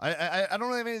don't know. I don't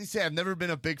really have anything to say. I've never been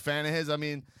a big fan of his. I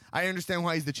mean, I understand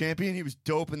why he's the champion. He was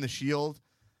dope in the Shield.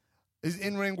 His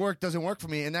in-ring work doesn't work for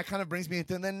me, and that kind of brings me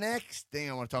into the next thing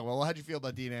I want to talk about. Well, how'd you feel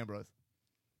about Dean Ambrose,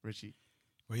 Richie?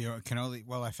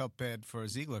 Well, I felt bad for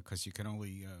Ziggler because you can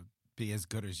only be as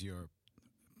good as your,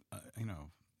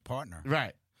 partner.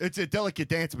 Right. It's a delicate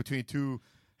dance between two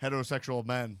heterosexual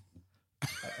men,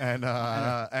 and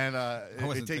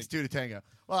it takes two to tango.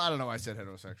 Well, I don't know why I said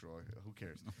heterosexual. Who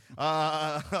cares?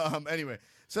 Anyway,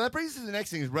 so that brings us to the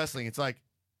next thing is wrestling. It's like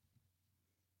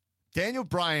Daniel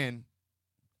Bryan.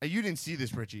 You didn't see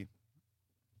this, Richie.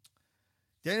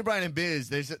 Daniel Bryan and Biz,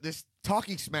 there's this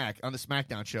talking smack on the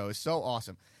SmackDown show is so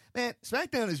awesome. Man,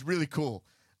 SmackDown is really cool.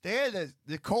 They had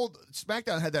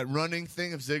SmackDown had that running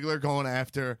thing of Ziggler going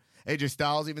after AJ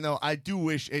Styles, even though I do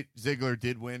wish Ziggler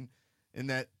did win in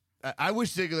that. I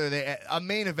wish Ziggler, a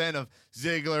main event of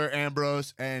Ziggler,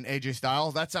 Ambrose, and AJ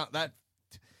Styles,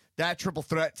 that triple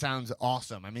threat sounds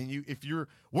awesome. I mean, if you're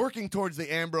working towards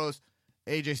the Ambrose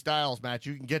AJ Styles match,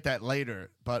 you can get that later,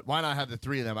 but why not have the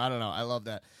three of them? I don't know. I love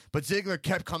that. But Ziggler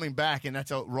kept coming back, and that's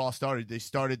how Raw started. They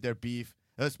started their beef.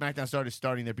 SmackDown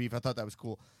starting their beef. I thought that was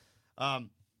cool.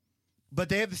 But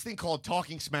they have this thing called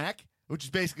Talking Smack, which is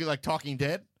basically like Talking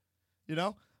Dead,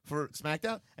 for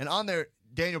SmackDown. And on there,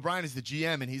 Daniel Bryan is the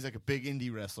GM, and he's like a big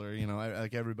indie wrestler,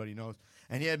 like everybody knows.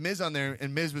 And he had Miz on there,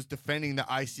 and Miz was defending the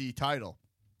IC title.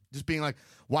 Just being like,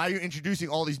 why are you introducing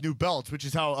all these new belts, which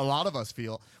is how a lot of us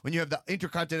feel when you have the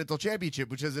Intercontinental Championship,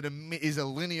 which is a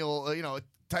lineal, a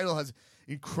title has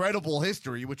incredible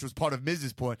history, which was part of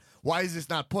Miz's point. Why is this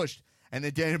not pushed? And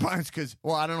then Daniel Bryan's because,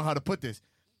 well, I don't know how to put this.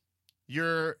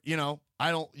 You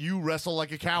wrestle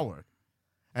like a coward.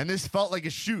 And this felt like a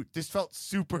shoot. This felt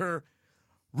super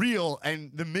real,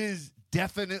 and The Miz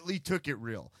definitely took it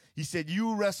real. He said,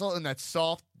 you wrestle in that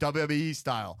soft WWE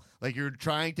style. Like you're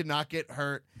trying to not get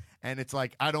hurt, and it's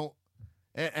like, I don't...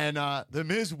 And The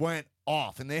Miz went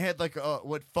off, and they had like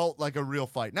what felt like a real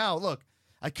fight. Now, look,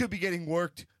 I could be getting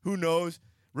worked. Who knows?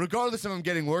 Regardless if I'm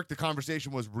getting worked, the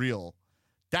conversation was real.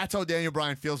 That's how Daniel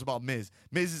Bryan feels about Miz.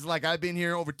 Miz is like, I've been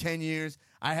here over 10 years.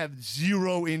 I have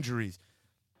 0 injuries.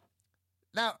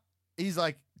 Now, he's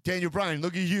like, Daniel Bryan,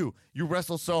 look at you. You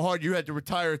wrestled so hard, you had to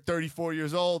retire at 34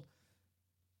 years old,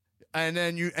 and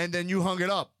then you hung it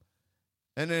up.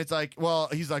 And then it's like, well,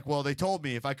 he's like, well, they told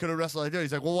me if I could have wrestled, I did.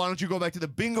 He's like, well, why don't you go back to the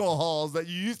bingo halls that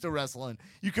you used to wrestle in?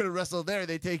 You could have wrestled there.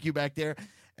 They take you back there.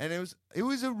 And it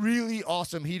was a really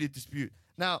awesome, heated dispute.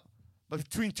 Now, but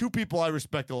between two people I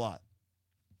respect a lot.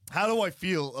 How do I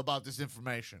feel about this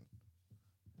information?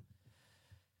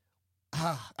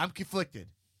 I'm conflicted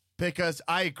because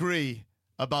I agree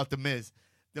about The Miz.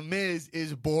 The Miz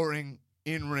is a boring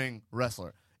in-ring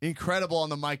wrestler. Incredible on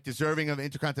the mic, deserving of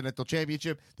Intercontinental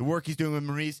Championship. The work he's doing with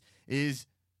Maurice is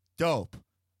dope.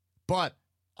 But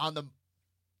on the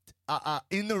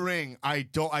in the ring, I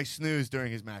snooze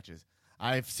during his matches.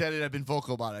 I've said it. I've been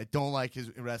vocal about it. I don't like his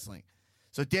wrestling.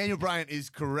 So Daniel Bryan is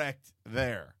correct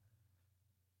there.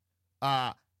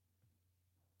 But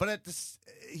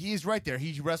he's right there.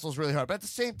 He wrestles really hard. But at the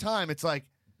same time, it's like,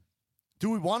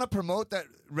 do we want to promote that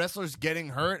wrestlers getting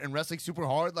hurt and wrestling super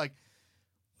hard? Like,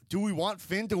 do we want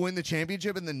Finn to win the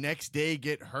championship and the next day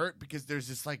get hurt because there's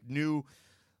this like new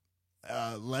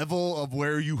level of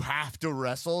where you have to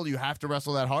wrestle? You have to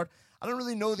wrestle that hard. I don't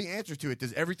really know the answer to it.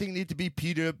 Does everything need to be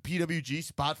PWG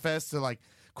spot fest to like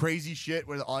crazy shit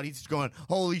where the audience is going,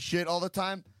 holy shit, all the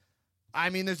time? I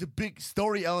mean, there's a big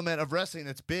story element of wrestling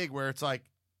that's big where it's like,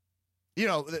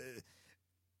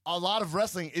 a lot of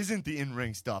wrestling isn't the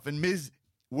in-ring stuff. And Miz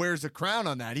wears a crown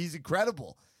on that. He's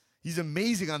incredible. He's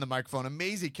amazing on the microphone,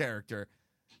 amazing character.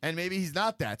 And maybe he's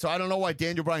not that. So I don't know why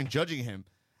Daniel Bryan judging him.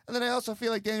 And then I also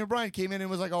feel like Daniel Bryan came in and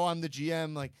was like, oh, I'm the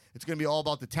GM. Like, it's going to be all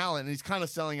about the talent. And he's kind of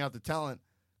selling out the talent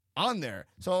on there.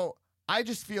 So I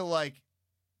just feel like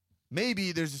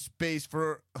maybe there's a space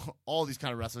for all these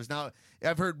kind of wrestlers. Now,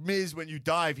 I've heard Miz, when you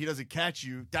dive, he doesn't catch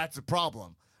you. That's a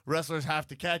problem, wrestlers have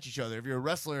to catch each other. If you're a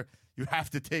wrestler, you have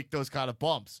to take those kind of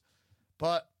bumps.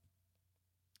 But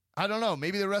I don't know.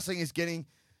 Maybe the wrestling is hitting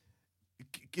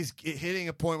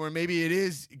a point where maybe it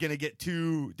is going to get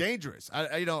too dangerous.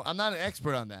 I'm not an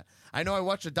expert on that. I know I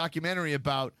watched a documentary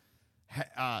about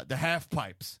the half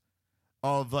pipes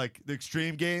of like the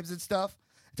extreme games and stuff,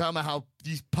 talking about how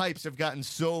these pipes have gotten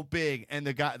so big and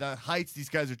the heights these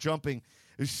guys are jumping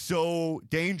is so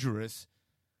dangerous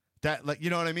that, like, you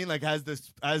know what I mean? Like, as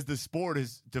the sport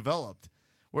has developed,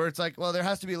 where it's like, well, there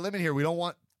has to be a limit here.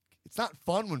 It's not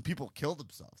fun when people kill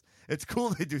themselves. It's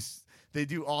cool they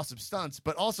do awesome stunts,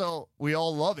 but also we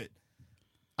all love it.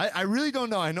 I really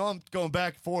don't know. I know I'm going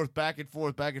back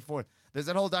and forth. There's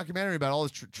that whole documentary about all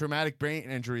this traumatic brain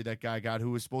injury that guy got,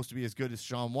 who was supposed to be as good as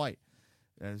Shaun White.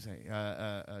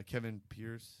 Kevin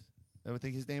Pierce, I would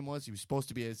think his name was. He was supposed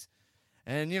to be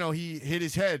and he hit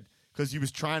his head because he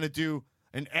was trying to do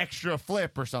an extra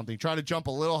flip or something, trying to jump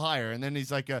a little higher, and then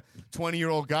he's like a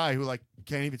 20-year-old guy who like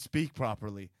can't even speak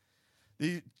properly.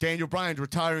 Daniel Bryan's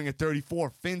retiring at 34.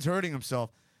 Finn's hurting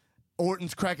himself.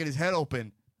 Orton's cracking his head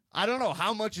open. I don't know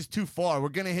how much is too far. We're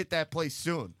gonna hit that place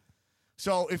soon.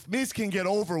 So if Miz can get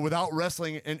over without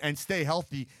wrestling and stay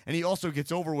healthy, and he also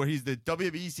gets over where he's the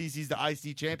WWE sees he's the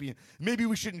IC champion, maybe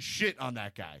we shouldn't shit on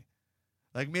that guy.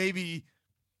 Like, maybe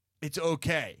it's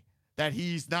okay that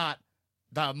he's not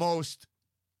the most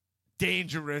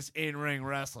dangerous in-ring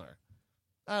wrestler.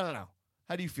 I don't know.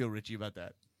 How do you feel, Richie, about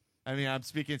that? I mean, I'm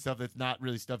speaking stuff that's not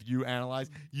really stuff you analyze.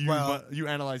 You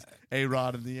analyze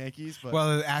A-Rod and the Yankees. But.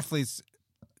 Well, the athletes,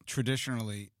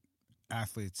 traditionally,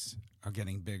 are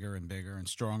getting bigger and bigger and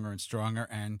stronger,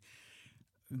 and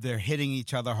they're hitting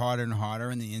each other harder and harder,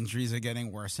 and the injuries are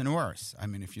getting worse and worse. I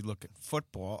mean, if you look at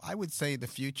football, I would say the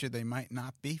future, they might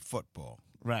not be football.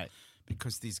 Right.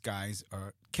 Because these guys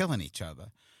are killing each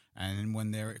other. And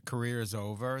when their career is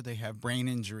over, they have brain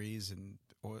injuries and,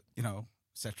 et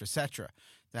cetera, et cetera.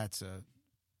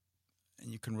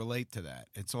 And you can relate to that.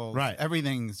 It's all right.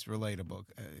 Everything's relatable.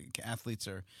 Athletes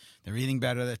they're eating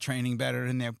better, they're training better,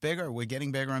 and they're bigger. We're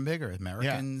getting bigger and bigger.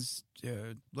 Americans,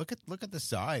 look at the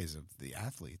size of the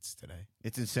athletes today.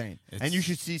 It's insane. And you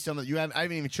should see some of I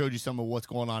haven't even showed you some of what's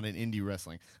going on in indie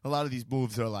wrestling. A lot of these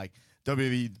moves are like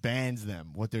WWE bans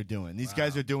them what they're doing. These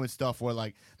guys are doing stuff where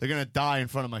like they're gonna die in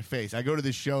front of my face. I go to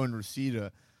this show in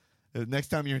Reseda. The next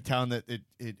time you're in town, that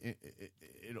it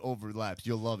overlaps.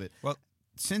 You'll love it. Well.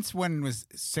 Since when was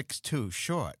 6'2"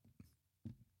 short?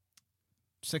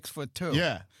 6'2".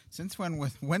 Yeah. Since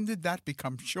when did that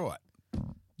become short?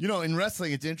 In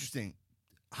wrestling, it's interesting.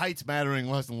 Height's mattering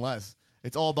less and less.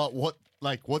 It's all about what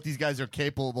these guys are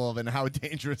capable of and how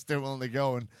dangerous they're willing to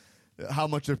go and how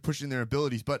much they're pushing their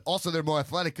abilities. But also they're more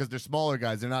athletic because they're smaller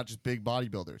guys. They're not just big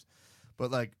bodybuilders.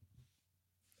 But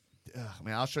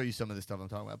I'll show you some of the stuff I'm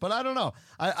talking about. But I don't know.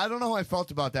 I don't know how I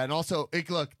felt about that. And also,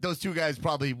 look, those two guys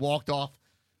probably walked off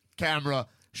camera,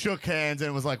 shook hands,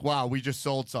 and was like, wow, we just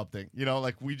sold something.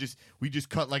 We just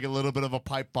cut like a little bit of a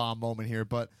pipe bomb moment here.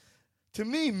 But to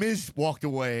me, Miz walked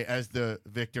away as the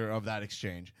victor of that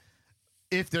exchange,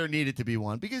 if there needed to be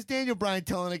one. Because Daniel Bryan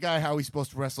telling a guy how he's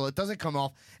supposed to wrestle, it doesn't come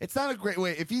off. It's not a great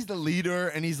way. If he's the leader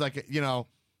and he's like, it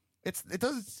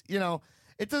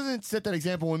doesn't set that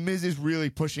example when Miz is really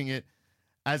pushing it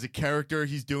as a character.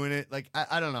 He's doing it. Like,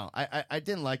 I don't know. I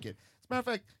didn't like it. As a matter of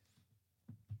fact,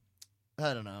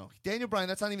 I don't know. Daniel Bryan,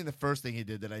 that's not even the first thing he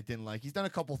did that I didn't like. He's done a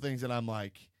couple things that I'm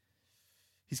like,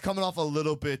 he's coming off a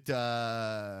little bit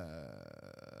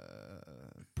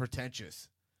pretentious.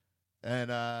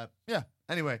 And,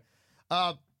 anyway.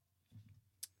 A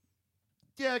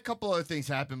couple other things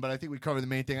happened, but I think we covered the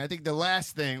main thing. I think the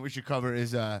last thing we should cover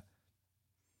is Shinsuke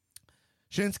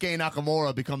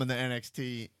Nakamura becoming the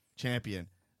NXT champion.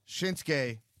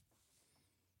 Shinsuke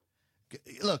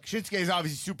is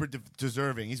obviously super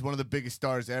deserving. He's one of the biggest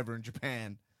stars ever in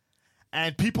Japan.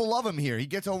 And people love him here. He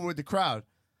gets over with the crowd.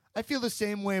 I feel the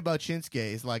same way about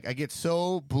Shinsuke. It's like I get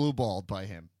so blue-balled by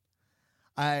him.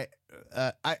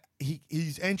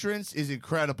 His entrance is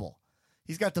incredible.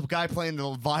 He's got the guy playing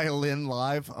the violin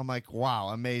live. I'm like, wow,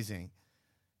 amazing.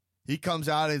 He comes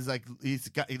out,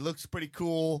 he looks pretty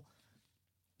cool.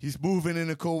 He's moving in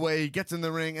a cool way. He gets in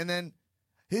the ring, and then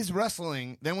his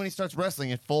wrestling, then when he starts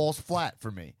wrestling, it falls flat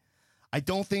for me. I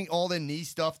don't think all the knee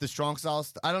stuff, the strong style,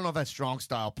 I don't know if that's strong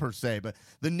style per se, but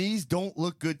the knees don't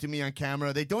look good to me on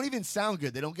camera. They don't even sound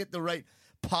good. They don't get the right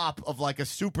pop of like a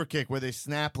super kick where they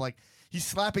snap. Like, he's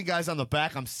slapping guys on the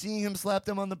back. I'm seeing him slap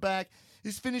them on the back.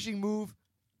 His finishing move,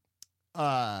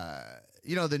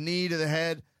 the knee to the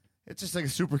head, it's just like a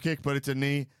super kick, but it's a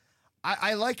knee.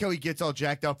 I like how he gets all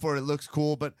jacked up for it. It looks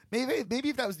cool, but maybe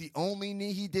if that was the only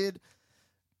knee he did,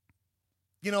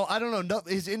 I don't know. No,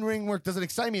 his in-ring work doesn't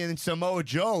excite me. And then Samoa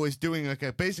Joe is doing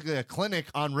basically a clinic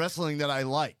on wrestling that I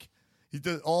like. He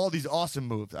does all these awesome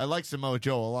moves. I like Samoa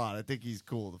Joe a lot. I think he's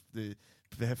cool. The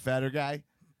fatter guy.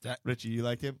 Richie, you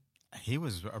liked him? He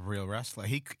was a real wrestler.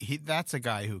 He that's a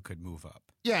guy who could move up.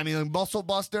 Yeah, I mean, like Muscle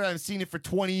Buster, I've seen it for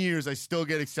 20 years. I still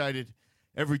get excited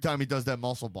every time he does that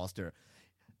Muscle Buster.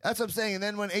 That's what I'm saying. And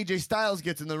then when AJ Styles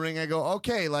gets in the ring, I go,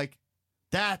 okay, like,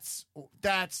 that's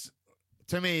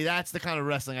to me, that's the kind of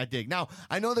wrestling I dig. Now,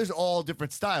 I know there's all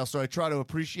different styles, so I try to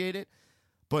appreciate it.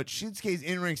 But Shinsuke's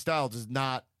in-ring style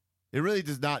really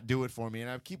does not do it for me. And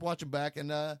I keep watching back,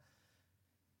 and I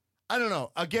don't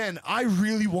know. Again, I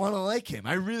really want to like him.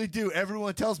 I really do.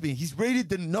 Everyone tells me he's rated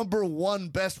the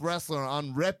 #1 best wrestler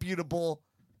on reputable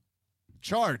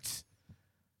charts.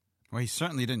 Well, he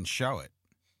certainly didn't show it.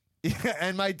 Yeah,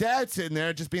 and my dad's sitting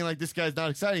there just being like, this guy's not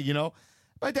exciting,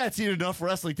 My dad's seen enough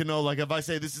wrestling to know, like, if I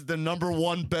say this is the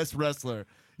 #1 best wrestler,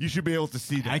 you should be able to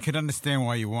see that. I could understand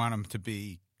why you want him to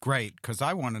be great, because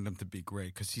I wanted him to be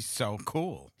great, because he's so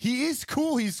cool. He is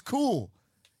cool. He's cool.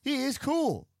 He is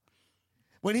cool.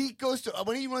 When he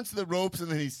runs to the ropes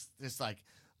and then he's just like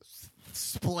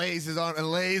splays his arm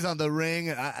and lays on the ring,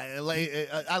 and I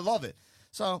love it.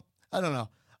 So I don't know.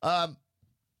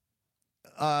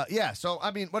 Yeah. So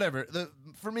I mean, whatever.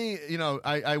 For me,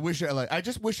 I wish I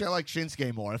just wish I liked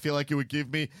Shinsuke more. I feel like it would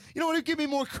give me, it would give me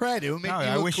more credit. It would make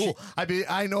me look cool.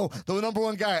 I know the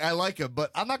 #1 guy. I like him, but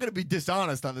I'm not going to be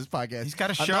dishonest on this podcast. He's got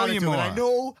to show you more. I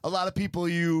know a lot of people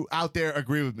you out there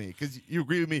agree with me because you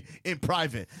agree with me in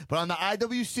private, but on the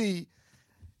IWC,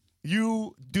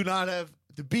 you do not have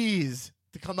the bees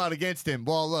to come out against him.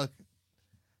 Well, look,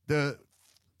 the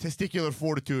testicular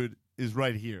fortitude is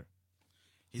right here.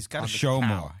 He's got to show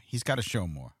more. He's got to show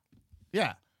more.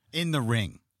 Yeah. In the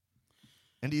ring.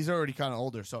 And he's already kind of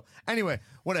older. So, anyway,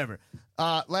 whatever.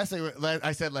 Last thing.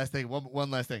 I said last thing.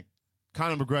 One last thing.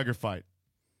 Conor McGregor fight.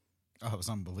 Oh, it was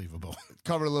unbelievable.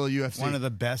 Covered a little UFC. One of the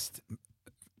best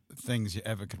things you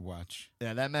ever could watch.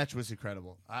 Yeah, that match was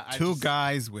incredible. Two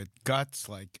guys with guts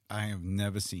like I have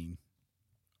never seen.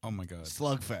 Oh, my God.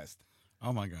 Slugfest.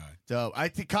 Oh, my God. So I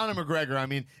think Conor McGregor, I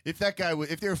mean, if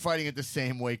they were fighting at the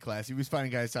same weight class, he was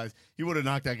fighting guys size, he would have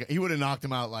knocked that guy. He would have knocked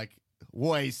him out like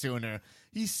way sooner.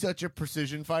 He's such a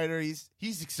precision fighter. He's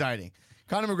exciting.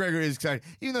 Conor McGregor is exciting.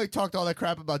 Even though he talked all that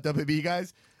crap about WWE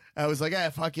guys, I was like,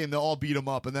 fuck him. They'll all beat him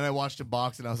up. And then I watched him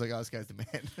box, and I was like, this guy's the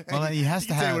man. Well, he has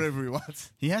to say whatever he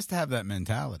wants. He has to have that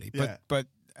mentality. Yeah. But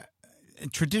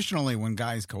traditionally, when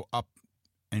guys go up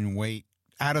in weight,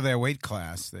 out of their weight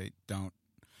class, they're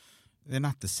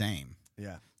not the same.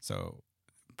 Yeah. So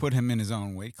put him in his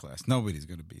own weight class. Nobody's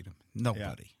going to beat him.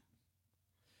 Nobody. Yeah.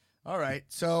 All right.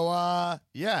 So,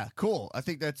 yeah, cool. I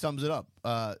think that sums it up.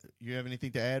 You have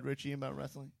anything to add, Richie, about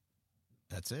wrestling?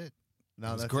 That's it.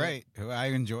 No, that's great. I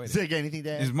enjoyed it. Zig, anything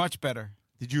to add? It's much better.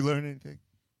 Did you learn anything?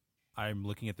 I'm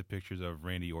looking at the pictures of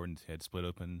Randy Orton's head split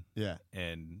open. Yeah.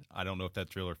 And I don't know if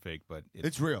that's real or fake, but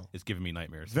it's real. It's giving me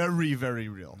nightmares. Very, very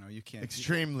real. No, you can't.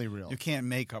 Extremely real. You can't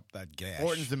make up that gash.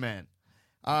 Orton's the man.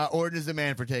 Orton is the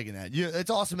man for taking that. It's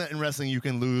awesome that in wrestling you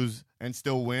can lose and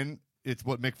still win. It's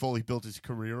what Mick Foley built his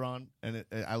career on, and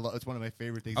it's one of my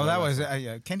favorite things. Oh, that was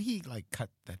can he cut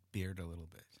that beard a little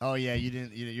bit? Oh yeah, you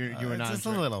didn't. You were not. It's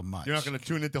a little much. You're not going to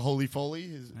tune into Holy Foley,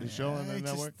 his show on the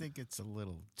network. I just think it's a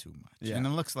little too much. Yeah. And it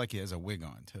looks like he has a wig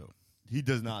on too. He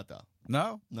does not though.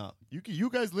 No. You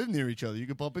guys live near each other. You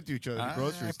can bump into each other at the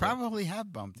grocery store. I probably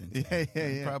have bumped into.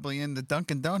 Yeah. Probably in the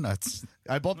Dunkin' Donuts.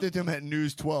 I bumped into him at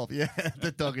News 12. Yeah,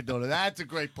 the Dunkin' Donuts. That's a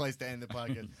great place to end the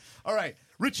podcast. All right,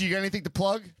 Richie, you got anything to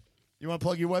plug? You want to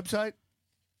plug your website?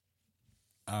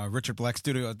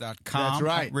 RichardBlackStudio.com. That's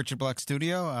right. Richard Black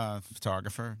Studio,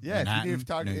 photographer. Yeah, Manhattan,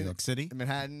 photographer New York City.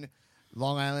 Manhattan,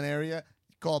 Long Island area.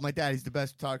 Call my dad. He's the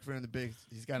best photographer in the big.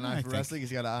 He's got an eye for wrestling.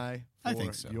 He's got an eye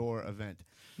for your event.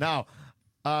 Now,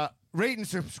 rate and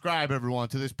subscribe, everyone,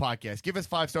 to this podcast. Give us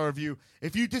 5-star review.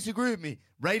 If you disagree with me,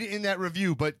 write it in that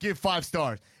review, but give 5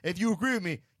 stars. If you agree with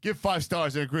me, give 5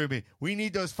 stars and agree with me. We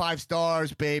need those 5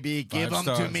 stars, baby. Give them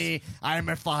to me. I'm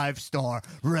a 5-star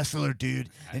wrestler, dude.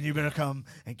 And you better come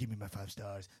and give me my 5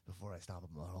 stars before I stomp a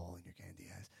hole in your candy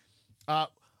ass.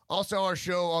 Also, our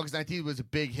show, August 19th, was a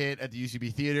big hit at the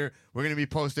UCB Theater. We're going to be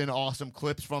posting awesome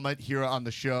clips from it here on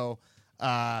the show.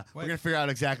 We're going to figure out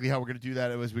exactly how we're going to do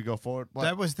that as we go forward.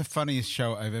 That was the funniest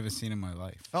show I've ever seen in my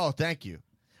life. Oh, thank you.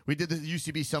 We did the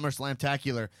UCB Summer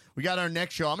Slamtacular. We got our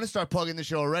next show. I'm going to start plugging the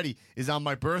show already. Is on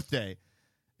my birthday.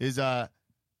 Is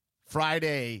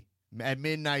Friday at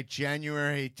midnight,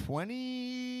 January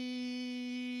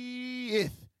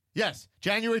 20th. Yes,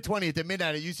 January 20th at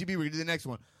midnight at UCB. We're going to do the next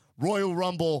one. Royal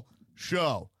Rumble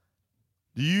show.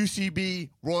 The UCB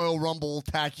Royal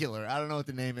Rumble-tacular. I don't know what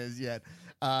the name is yet.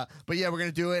 But yeah, we're going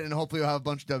to do it, and hopefully we'll have a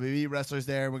bunch of WWE wrestlers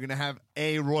there. We're going to have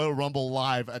a Royal Rumble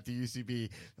live at the UCB,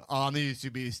 on the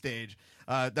UCB stage.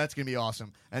 That's going to be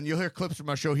awesome. And you'll hear clips from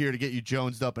our show here to get you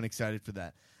jonesed up and excited for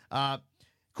that.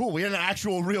 Cool. We had an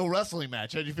actual real wrestling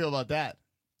match. How'd you feel about that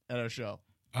at our show?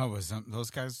 Oh, was those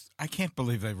guys? I can't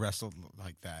believe they wrestled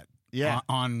like that. Yeah.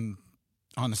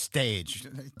 On the stage,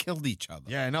 they killed each other.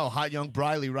 Yeah, I know. Hot young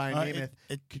Briley, Ryan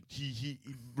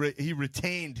Nemeth. He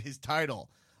retained his title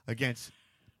against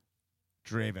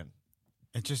Draven.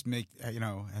 It just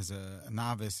as a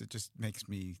novice, it just makes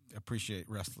me appreciate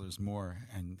wrestlers more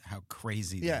and how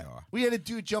crazy they are. We had a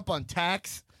dude jump on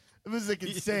tax. It was like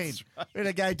insane. Right. We had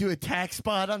a guy do a tax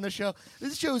spot on the show.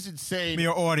 This show's insane.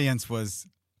 Your audience was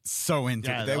so into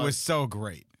it. It was so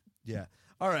great. Yeah.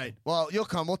 All right. Well, you'll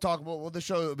come. We'll talk about the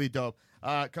show. Will be dope.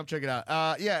 Come check it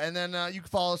out. Yeah, and then you can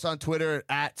follow us on Twitter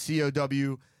at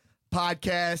COW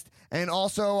Podcast, and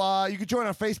also you can join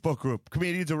our Facebook group,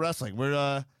 Comedians of Wrestling.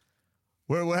 We're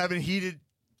having heated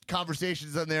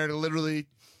conversations on there, literally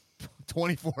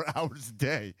 24 hours a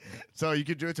day. So you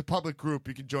can do it's a public group.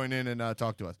 You can join in and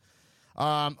talk to us.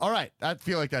 All right, I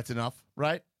feel like that's enough,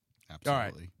 right? Absolutely. All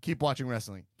right, keep watching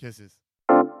wrestling. Kisses.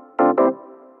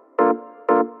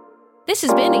 This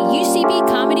has been a UCB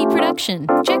Comedy production.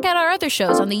 Check out our other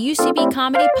shows on the UCB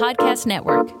Comedy Podcast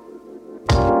Network.